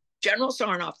 Wow. And General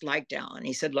Sarnoff liked Alan.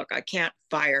 He said, look, I can't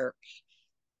fire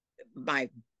my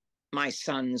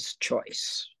son's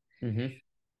choice. Mm-hmm.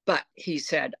 But he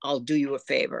said, I'll do you a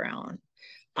favor, Alan.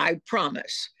 I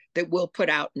promise that we'll put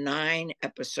out 9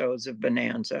 episodes of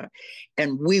Bonanza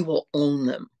and we will own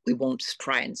them. We won't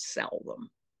try and sell them.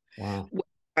 Wow.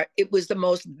 It was the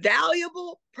most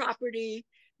valuable property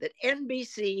that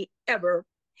NBC ever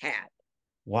had.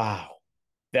 Wow.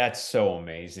 That's so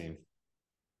amazing.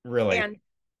 Really. And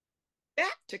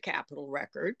back to Capitol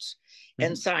Records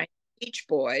and signed Beach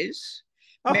Boys,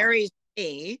 marries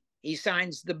me. He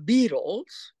signs the Beatles.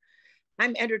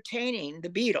 I'm entertaining the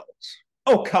Beatles.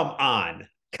 Oh, come on.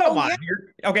 Come on.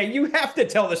 Yeah. Okay, you have to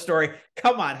tell the story.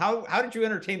 Come on. How did you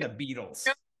entertain the Beatles?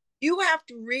 You have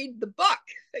to read the book.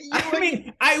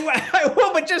 I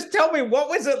will, but just tell me, what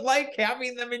was it like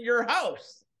having them in your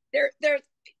house?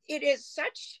 It is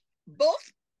such,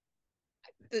 both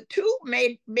the 2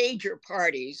 major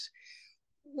parties.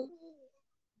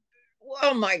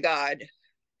 Oh my God.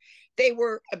 They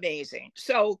were amazing.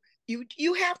 So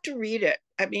you have to read it.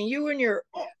 I mean, you and your...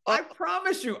 I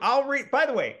promise you, I'll read. By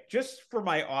the way, just for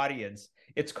my audience,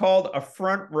 it's called A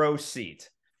Front Row Seat.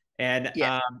 And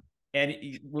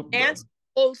Nancy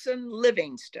Olson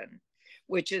Livingston,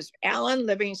 which is Alan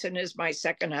Livingston is my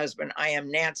second husband. I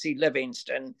am Nancy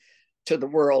Livingston to the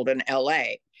world in LA,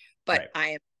 but right. I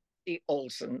am the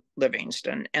Olson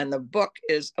Livingston. And the book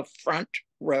is A Front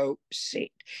Row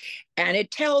Seat. And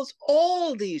it tells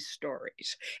all these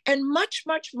stories and much,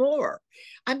 much more.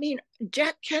 I mean,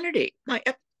 Jack Kennedy,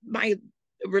 my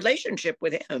relationship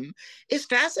with him is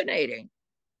fascinating.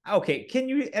 Okay, can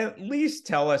you at least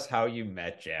tell us how you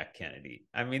met Jack Kennedy?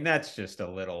 I mean, that's just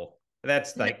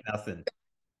that's like nothing.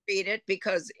 Read it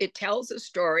because it tells a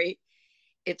story.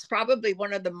 It's probably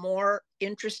one of the more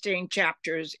interesting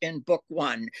chapters in book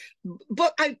 1.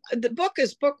 The book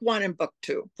is book 1 and book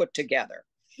 2 put together.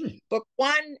 Book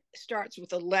one starts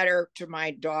with a letter to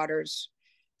my daughters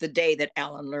the day that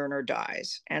Alan Lerner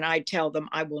dies. And I tell them,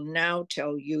 I will now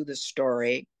tell you the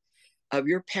story of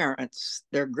your parents,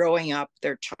 their growing up,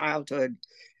 their childhood,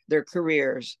 their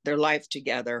careers, their life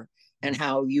together, and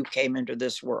how you came into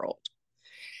this world.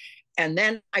 And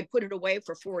then I put it away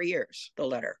for 4 years, the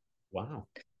letter. Wow.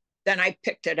 Then I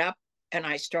picked it up and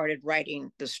I started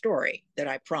writing the story that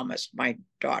I promised my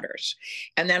daughters.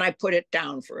 And then I put it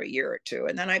down for a year or two.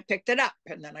 And then I picked it up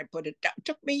and then I put it down. It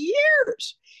took me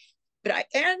years. But I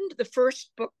end the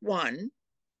first book one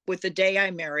with the day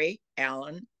I marry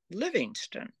Alan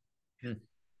Livingston.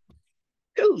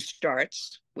 Two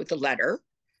starts with a letter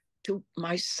to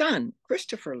my son,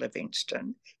 Christopher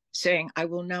Livingston, saying, I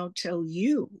will now tell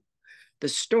you the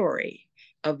story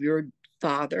of your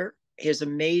father, his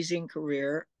amazing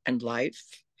career and life,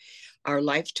 our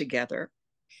life together,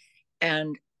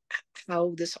 and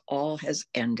how this all has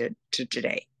ended to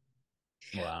today.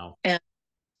 Wow. And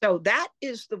so that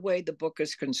is the way the book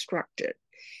is constructed.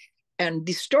 And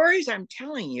the stories I'm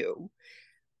telling you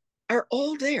are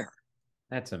all there.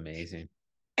 That's amazing.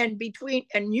 And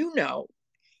you know,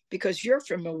 because you're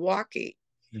from Milwaukee,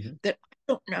 that I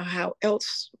don't know how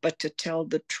else but to tell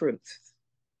the truth.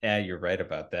 Yeah, you're right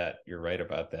about that. You're right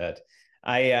about that.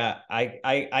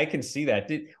 I can see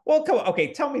that.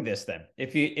 Okay, tell me this then.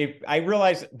 If I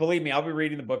realize, believe me, I'll be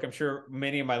reading the book. I'm sure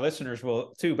many of my listeners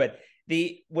will too. But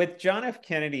with John F.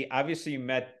 Kennedy, obviously you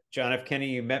met John F.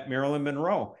 Kennedy, you met Marilyn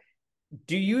Monroe.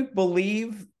 Do you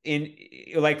believe in,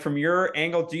 like, from your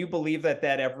angle, do you believe that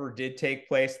ever did take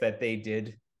place, that they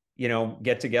did,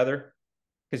 get together?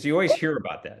 Because you always hear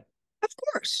about that. Of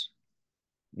course.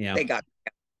 Yeah. They got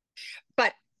together.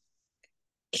 But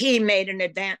he made an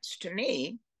advance to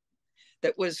me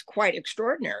that was quite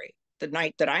extraordinary the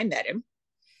night that I met him.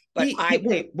 But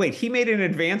wait, he made an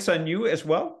advance on you as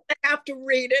well? I have to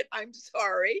read it. I'm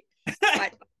sorry.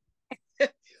 But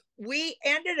we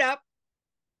ended up,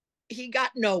 he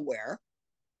got nowhere.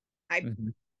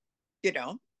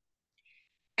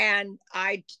 And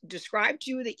I described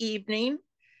to you the evening,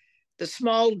 the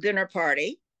small dinner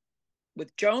party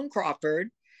with Joan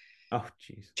Crawford. Oh,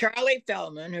 geez. Charlie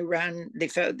Feldman, who ran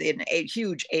a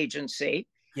huge agency.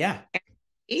 Yeah.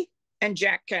 And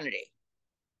Jack Kennedy.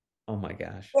 Oh, my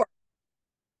gosh.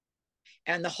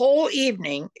 And the whole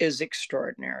evening is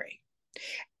extraordinary.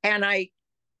 And I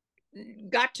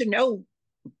got to know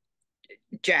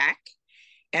Jack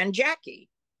and Jackie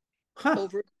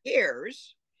over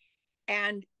years.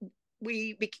 And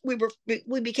we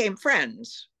became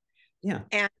friends. Yeah.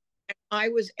 And I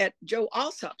was at Joe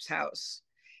Alsop's house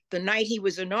the night he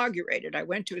was inaugurated. I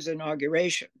went to his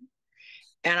inauguration,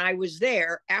 and I was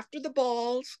there after the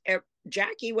balls.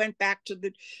 Jackie went back to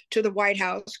the White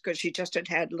House because she just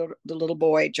had the little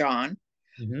boy John,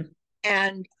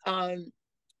 and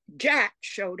Jack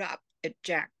showed up at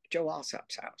Joe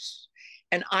Alsop's house,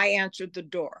 and I answered the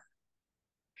door,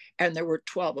 and there were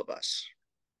 12 of us.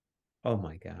 Oh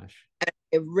my gosh! And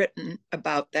I've written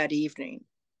about that evening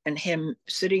and him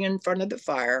sitting in front of the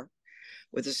fire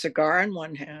with a cigar in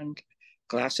one hand,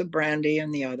 glass of brandy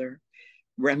in the other,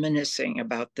 reminiscing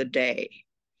about the day.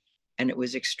 And it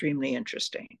was extremely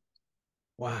interesting.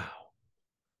 Wow.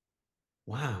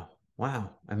 Wow.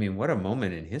 Wow. I mean, what a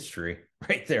moment in history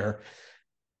right there.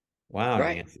 Wow,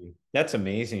 right. Nancy. That's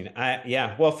amazing.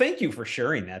 Yeah. Well, thank you for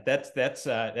sharing that.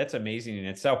 That's amazing in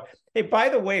itself. Hey, by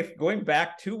the way, going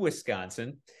back to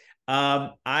Wisconsin,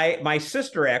 my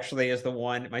sister actually is the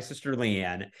one, my sister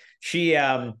Leanne,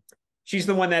 she's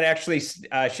the one that actually,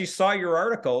 she saw your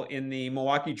article in the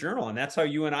Milwaukee Journal, and that's how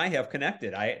you and I have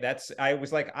connected. I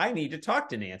was like, I need to talk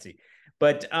to Nancy.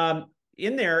 But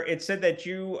in there, it said that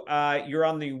you're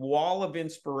on the wall of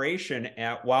inspiration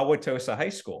at Wauwatosa High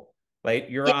School. Like,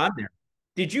 you're on there.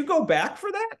 Did you go back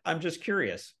for that? I'm just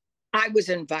curious. I was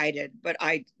invited, but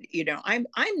I'm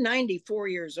 94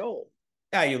 years old.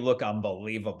 Yeah, you look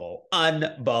unbelievable.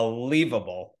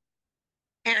 Unbelievable.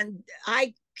 And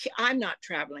I'm not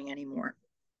traveling anymore.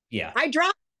 Yeah. I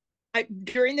drive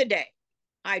during the day.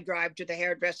 I drive to the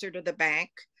hairdresser, to the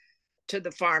bank, to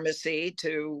the pharmacy,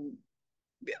 to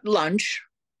lunch.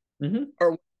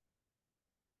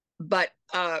 But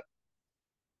I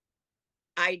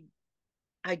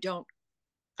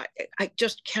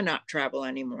just cannot travel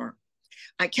anymore.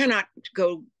 I cannot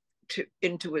go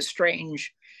into a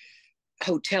strange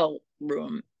hotel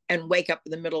room and wake up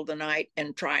in the middle of the night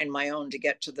and try on my own to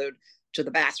get to the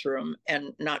bathroom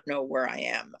and not know where I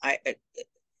am.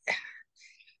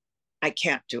 I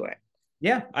can't do it.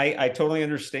 Yeah, I totally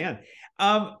understand.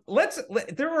 There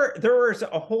was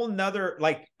a whole nother,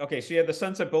 like, okay, so you had the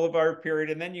Sunset Boulevard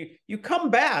period, and then you come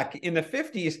back in the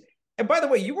 50s. And by the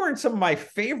way, you were in some of my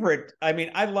favorite. I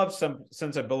mean, I love some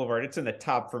Sunset Boulevard. It's in the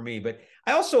top for me, but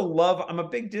I also love, I'm a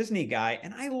big Disney guy,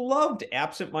 and I loved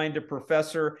Absent-Minded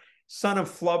Professor, Son of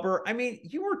Flubber. I mean,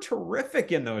 you were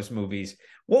terrific in those movies.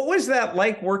 What was that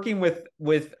like working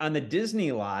with on the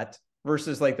Disney lot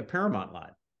versus like the Paramount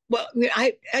lot? Well,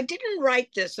 I didn't write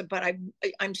this, but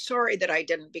I'm sorry that I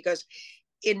didn't, because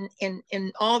in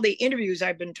all the interviews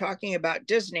I've been talking about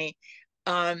Disney,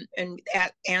 and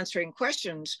answering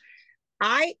questions,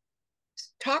 I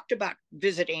talked about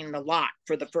visiting the lot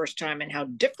for the first time and how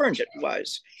different it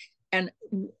was. And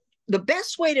the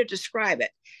best way to describe it,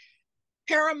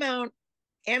 Paramount,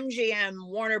 MGM,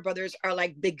 Warner Brothers are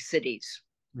like big cities.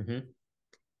 Mm-hmm.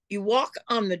 You walk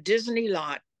on the Disney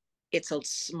lot, it's a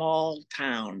small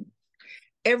town.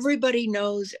 Everybody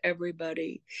knows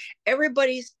everybody.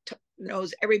 Everybody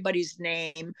knows everybody's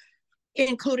name,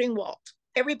 including Walt.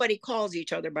 Everybody calls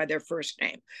each other by their first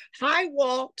name. Hi,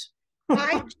 Walt.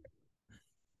 Hi.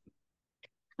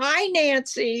 Hi,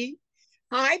 Nancy.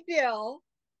 Hi, Bill.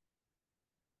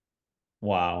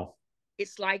 Wow.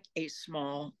 It's like a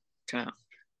small town.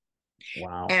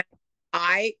 Wow. And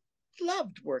I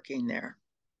loved working there.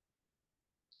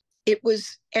 It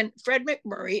was, and Fred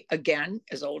McMurray, again,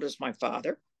 as old as my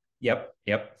father. Yep.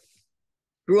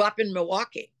 Grew up in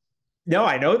Milwaukee. No,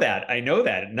 I know that. I know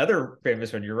that. Another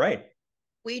famous one. You're right.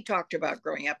 We talked about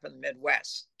growing up in the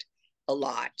Midwest a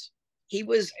lot. He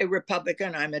was a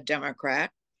Republican. I'm a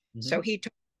Democrat. Mm-hmm. So he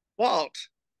talked to Walt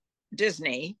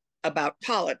Disney about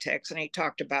politics, and he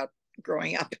talked about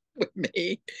growing up with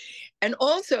me. And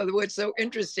also, what's so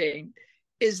interesting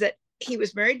is that he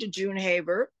was married to June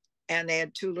Haver, and they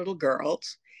had 2 little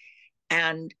girls,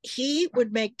 and he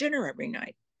would make dinner every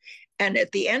night. And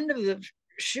at the end of the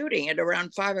shooting at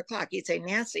around 5 o'clock, he'd say,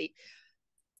 Nancy,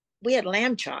 we had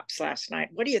lamb chops last night.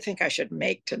 What do you think I should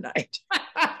make tonight?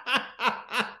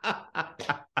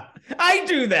 I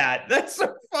do that. That's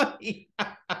so funny.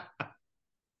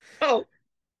 Oh,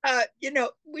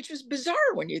 which was bizarre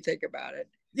when you think about it.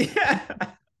 Yeah.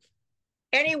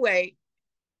 Anyway,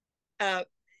 The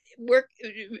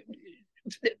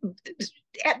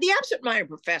Absent-Minded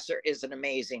Professor is an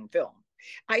amazing film.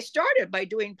 I started by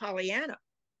doing Pollyanna.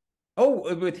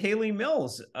 Oh, with Haley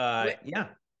Mills. Yeah.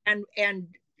 And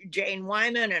Jane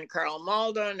Wyman and Carl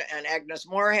Malden and Agnes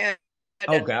Moorehead.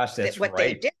 Oh, gosh, that's what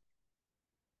right.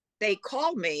 They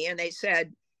called me and they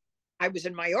said, I was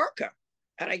in Mallorca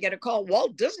and I get a call,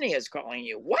 Walt Disney is calling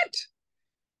you. What?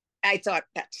 I thought,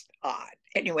 that's odd.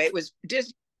 Anyway, it was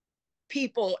Disney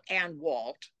people and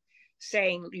Walt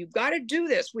saying, you've got to do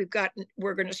this. We're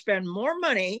going to spend more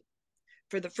money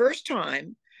for the first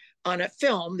time on a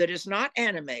film that is not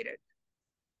animated.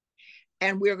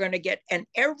 And we're going to get, and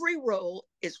every role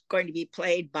is going to be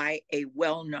played by a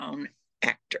well-known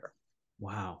actor.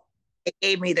 Wow. It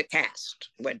gave me the cast,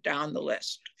 went down the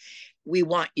list. We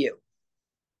want you.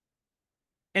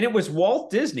 And it was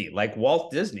Walt Disney, like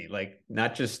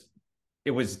not just, it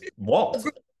was Walt.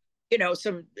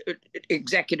 Some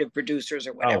executive producers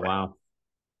or whatever. Oh, wow.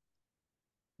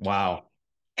 Wow.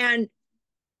 And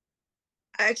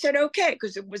I said, okay,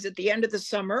 because it was at the end of the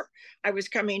summer. I was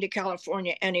coming to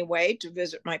California anyway to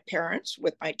visit my parents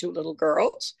with my 2 little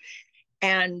girls.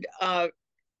 And I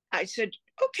said,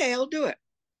 okay, I'll do it.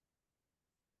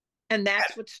 And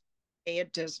that's what's me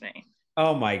at Disney.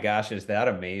 Oh my gosh, is that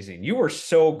amazing? You were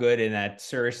so good in that.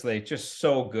 Seriously, just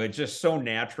so good, just so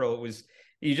natural.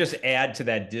 You just add to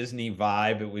that Disney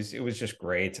vibe. It was just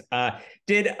great. By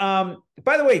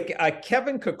the way,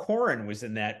 Kevin Corcoran was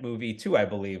in that movie too, I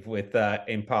believe, with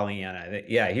in Pollyanna.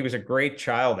 Yeah, he was a great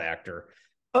child actor.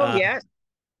 Oh, yes.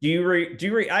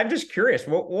 I'm just curious,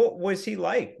 what was he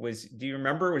like? Do you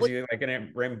remember? Was he like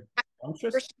an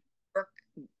rambunctious? Work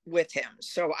with him,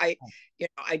 so I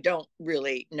don't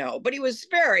really know, but he was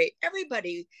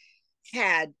everybody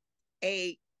had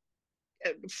a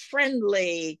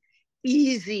friendly,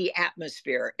 easy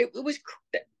atmosphere. It was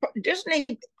Disney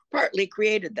partly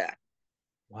created that.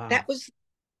 Wow. That was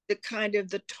the kind of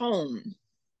the tone.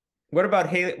 What about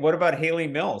Haley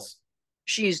Mills?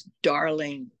 She's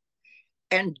darling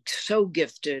and so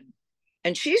gifted,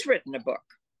 and she's written a book.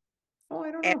 Oh,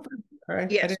 I don't know. All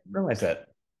right. Yes. I didn't realize that.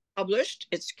 Published.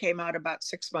 It came out about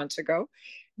 6 months ago,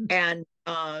 and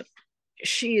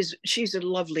she's a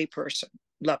lovely person.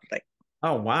 Lovely.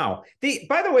 Oh, wow.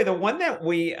 By the way, the one that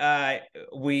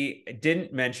we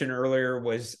didn't mention earlier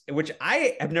was, which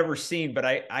I have never seen, but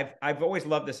I've always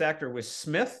loved this actor, was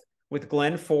Smith with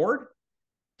Glenn Ford.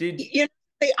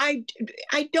 I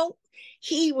don't.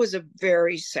 He was a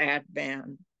very sad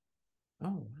man. Oh,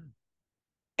 wow.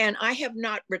 And I have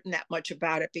not written that much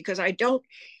about it because I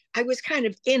was kind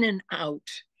of in and out.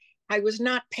 I was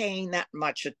not paying that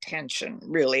much attention,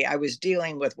 really. I was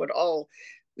dealing with what all,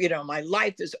 my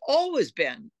life has always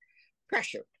been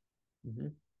pressured. Mm-hmm.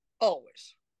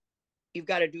 Always. You've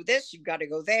got to do this, you've got to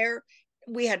go there.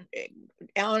 We had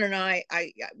Alan and I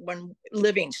when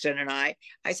Livingston and I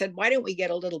said, why don't we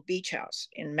get a little beach house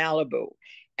in Malibu?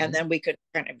 And then we could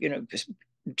kind of, just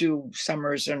do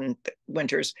summers and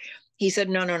winters. He said,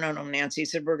 no, Nancy. He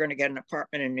said, we're going to get an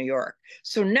apartment in New York.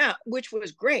 So now, which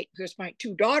was great because my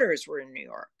two daughters were in New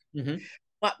York. Mm-hmm.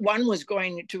 But one was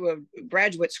going to a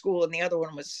graduate school and the other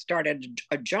one was started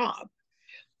a job.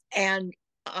 And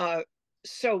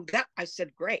so that I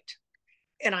said, great.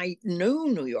 And I knew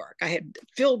New York. I had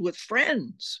filled with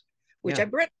friends, which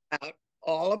I've read about,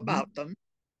 all about them.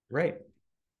 Right.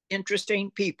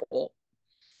 Interesting people.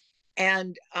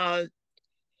 And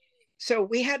so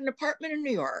we had an apartment in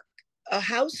New York, a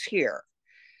house here,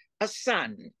 a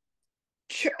son,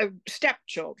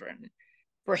 stepchildren,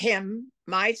 for him,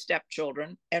 my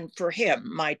stepchildren, and for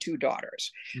him, my two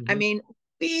daughters. Mm-hmm. I mean,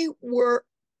 we were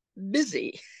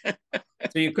busy. So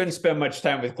you couldn't spend much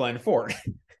time with Glenn Ford.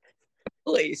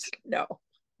 Please, no.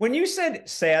 When you said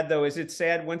sad, though, is it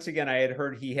sad? Once again, I had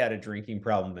heard he had a drinking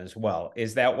problem as well.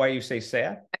 Is that why you say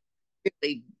sad?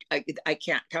 Really, I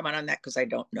can't comment on that because I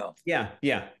don't know. Yeah.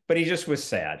 But he just was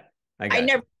sad.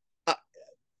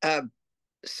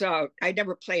 So I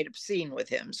never played a scene with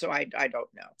him, so I don't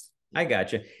know. I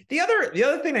got you. The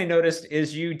other thing I noticed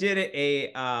is you did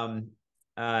what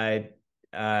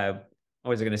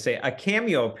was I going to say? A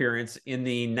cameo appearance in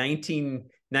the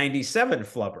 1997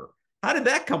 Flubber. How did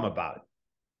that come about?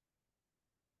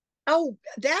 Oh,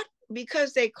 that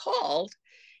because they called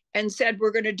and said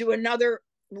we're going to do another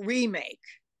remake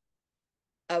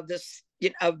of this,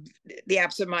 of the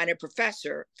Absent-Minded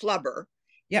Professor Flubber.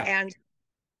 Yeah. And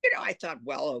I thought,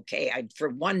 well, okay, for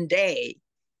one day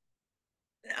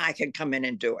I can come in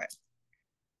and do it.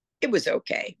 It was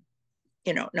okay.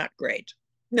 Not great.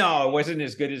 No, it wasn't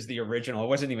as good as the original. It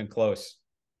wasn't even close.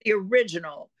 The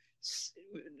original,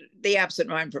 The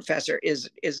Absent-Minded Professor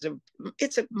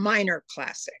it's a minor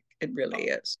classic. It really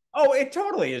is. Oh, it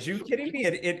totally is. You kidding me?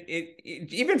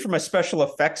 It even from a special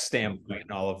effects standpoint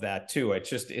and all of that too. It's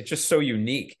just so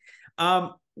unique. By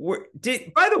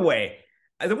the way,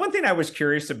 the one thing I was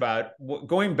curious about,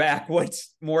 going back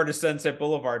once more to Sunset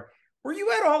Boulevard, were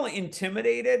you at all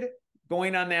intimidated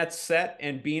going on that set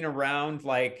and being around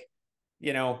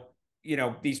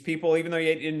these people, even though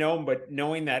you didn't know them, but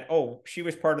knowing that, oh, she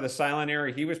was part of the silent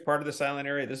area, he was part of the silent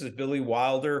area, this is Billy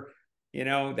Wilder,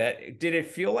 that did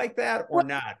it feel like that or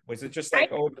not? Was it just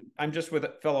like, I'm just with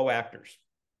fellow actors?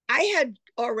 I had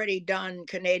already done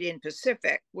Canadian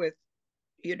Pacific with,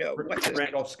 what's his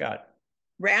Randolph Scott.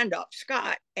 Randolph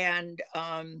Scott. And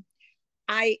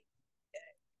I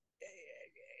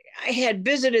had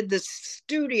visited the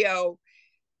studio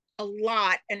a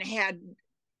lot and had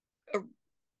a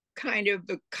kind of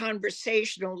a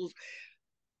conversational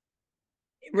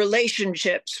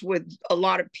relationships with a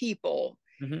lot of people.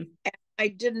 Mm-hmm. And I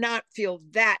did not feel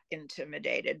that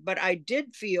intimidated, but I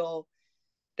did feel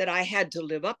that I had to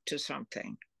live up to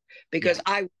something because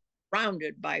I was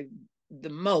surrounded by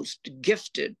the most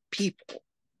gifted people.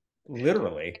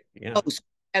 Literally, yeah.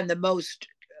 And the most,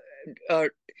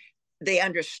 they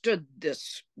understood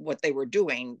what they were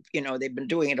doing. They've been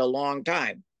doing it a long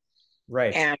time.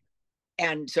 Right.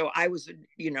 And so I was,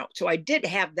 so I did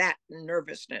have that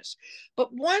nervousness.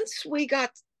 But once we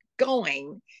got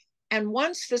going, and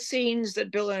once the scenes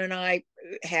that Bill and I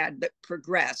had that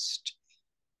progressed,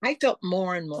 I felt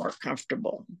more and more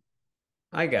comfortable.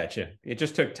 I got you. It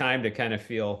just took time to kind of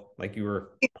feel like you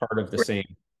were part of the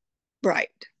scene. Right.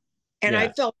 And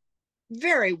I felt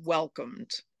very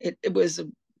welcomed. It was a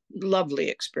lovely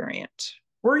experience.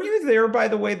 Were you there, by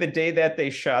the way, the day that they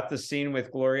shot the scene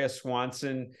with Gloria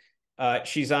Swanson?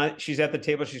 She's at the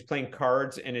table, she's playing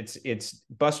cards, and it's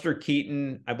Buster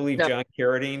Keaton, I believe, John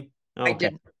Carradine. Okay. I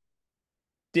didn't.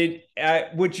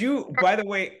 Would you, by the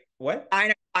way, what?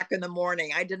 9 o'clock in the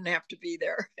morning. I didn't have to be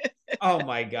there. Oh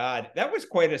my God. That was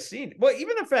quite a scene. Well,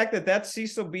 even the fact that that's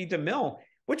Cecil B. DeMille,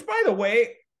 which, by the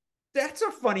way, that's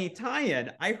a funny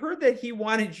tie-in. I heard that he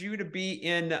wanted you to be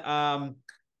in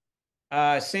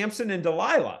Samson and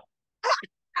Delilah.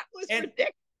 That was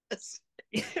ridiculous.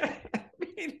 Yeah,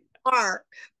 Mark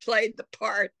played the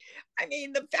part. I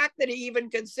mean, the fact that he even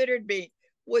considered me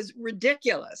was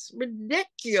ridiculous.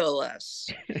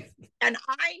 And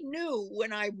I knew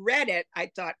when I read it,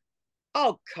 I thought,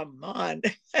 oh, come on.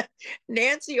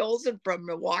 Nancy Olson from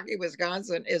Milwaukee,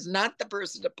 Wisconsin is not the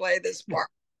person to play this part.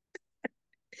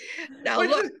 Now,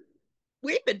 look,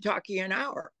 we've been talking an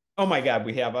hour. Oh my God,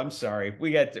 we have. I'm sorry.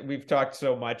 We've talked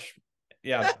so much.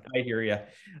 Yeah, I hear you.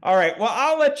 All right. Well,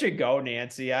 I'll let you go,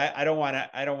 Nancy. I don't want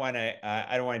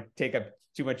to take up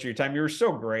too much of your time. You were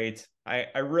so great.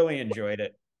 I really enjoyed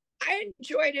it. I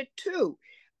enjoyed it too,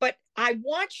 but I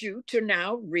want you to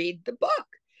now read the book.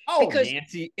 Oh, because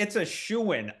Nancy, it's a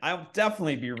shoo-in. I'll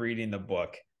definitely be reading the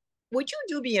book. Would you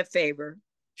do me a favor?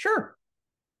 Sure.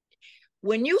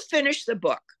 When you finish the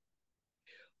book,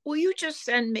 will you just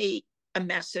send me a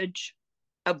message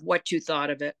of what you thought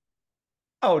of it?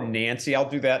 Oh, Nancy, I'll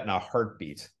do that in a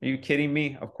heartbeat. Are you kidding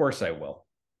me? Of course I will.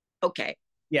 Okay.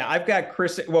 Yeah, I've got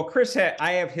Chris. Well,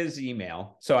 I have his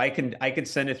email, so I can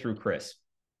send it through Chris.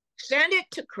 Send it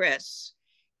to Chris,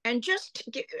 and just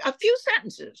a few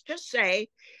sentences. Just say,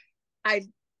 I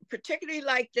particularly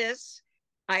like this.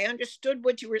 I understood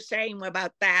what you were saying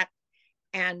about that,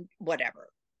 and whatever.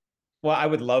 Well, I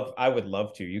would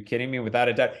love to. You kidding me? Without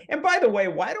a doubt. And by the way,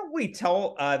 why don't we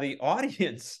tell the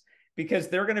audience, because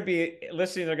they're going to be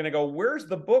listening, they're going to go, "Where's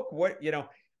the book?" What, you know?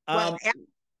 Well,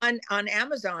 on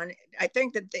Amazon, I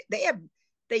think that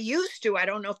they used to. I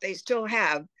don't know if they still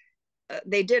have.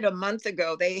 They did a month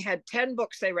ago. They had 10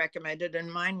 books they recommended,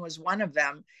 and mine was one of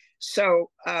them.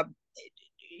 So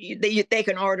they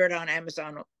can order it on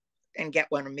Amazon and get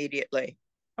one immediately.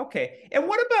 Okay. And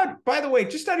what about, by the way,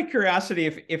 just out of curiosity,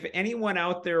 if anyone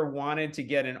out there wanted to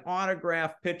get an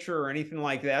autograph, picture, or anything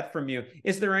like that from you,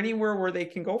 is there anywhere where they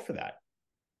can go for that?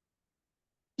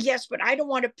 Yes, but I don't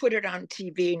want to put it on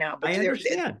TV now. But I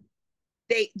understand.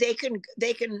 They can.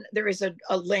 There is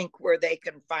a link where they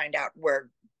can find out where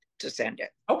to send it.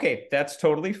 Okay, that's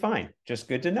totally fine. Just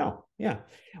good to know. Yeah.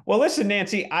 Well, listen,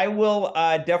 Nancy, I will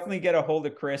definitely get a hold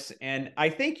of Chris, and I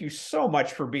thank you so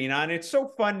much for being on. It's so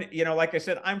fun. You know, like I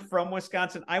said, I'm from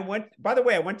Wisconsin. By the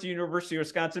way, I went to University of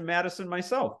Wisconsin-Madison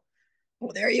myself.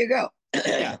 Well, there you go.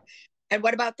 Yeah. And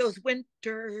what about those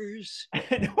winters?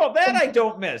 Well, that I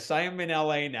don't miss. I am in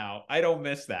LA now. I don't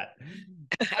miss that.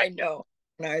 I know,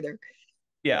 neither.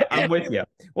 Yeah, I'm with you.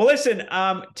 Well, listen,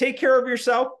 take care of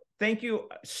yourself. Thank you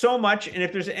so much. And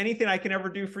if there's anything I can ever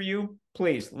do for you,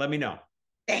 please let me know.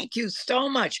 Thank you so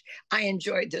much. I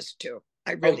enjoyed this too.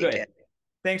 I really did.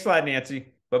 Thanks a lot,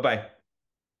 Nancy. Bye-bye.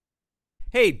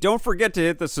 Hey, don't forget to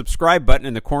hit the subscribe button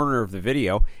in the corner of the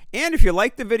video. And if you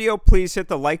like the video, please hit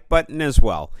the like button as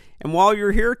well. And while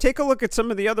you're here, take a look at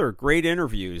some of the other great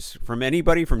interviews from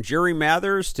anybody from Jerry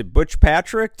Mathers to Butch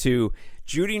Patrick to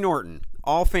Judy Norton.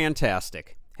 All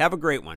fantastic. Have a great one.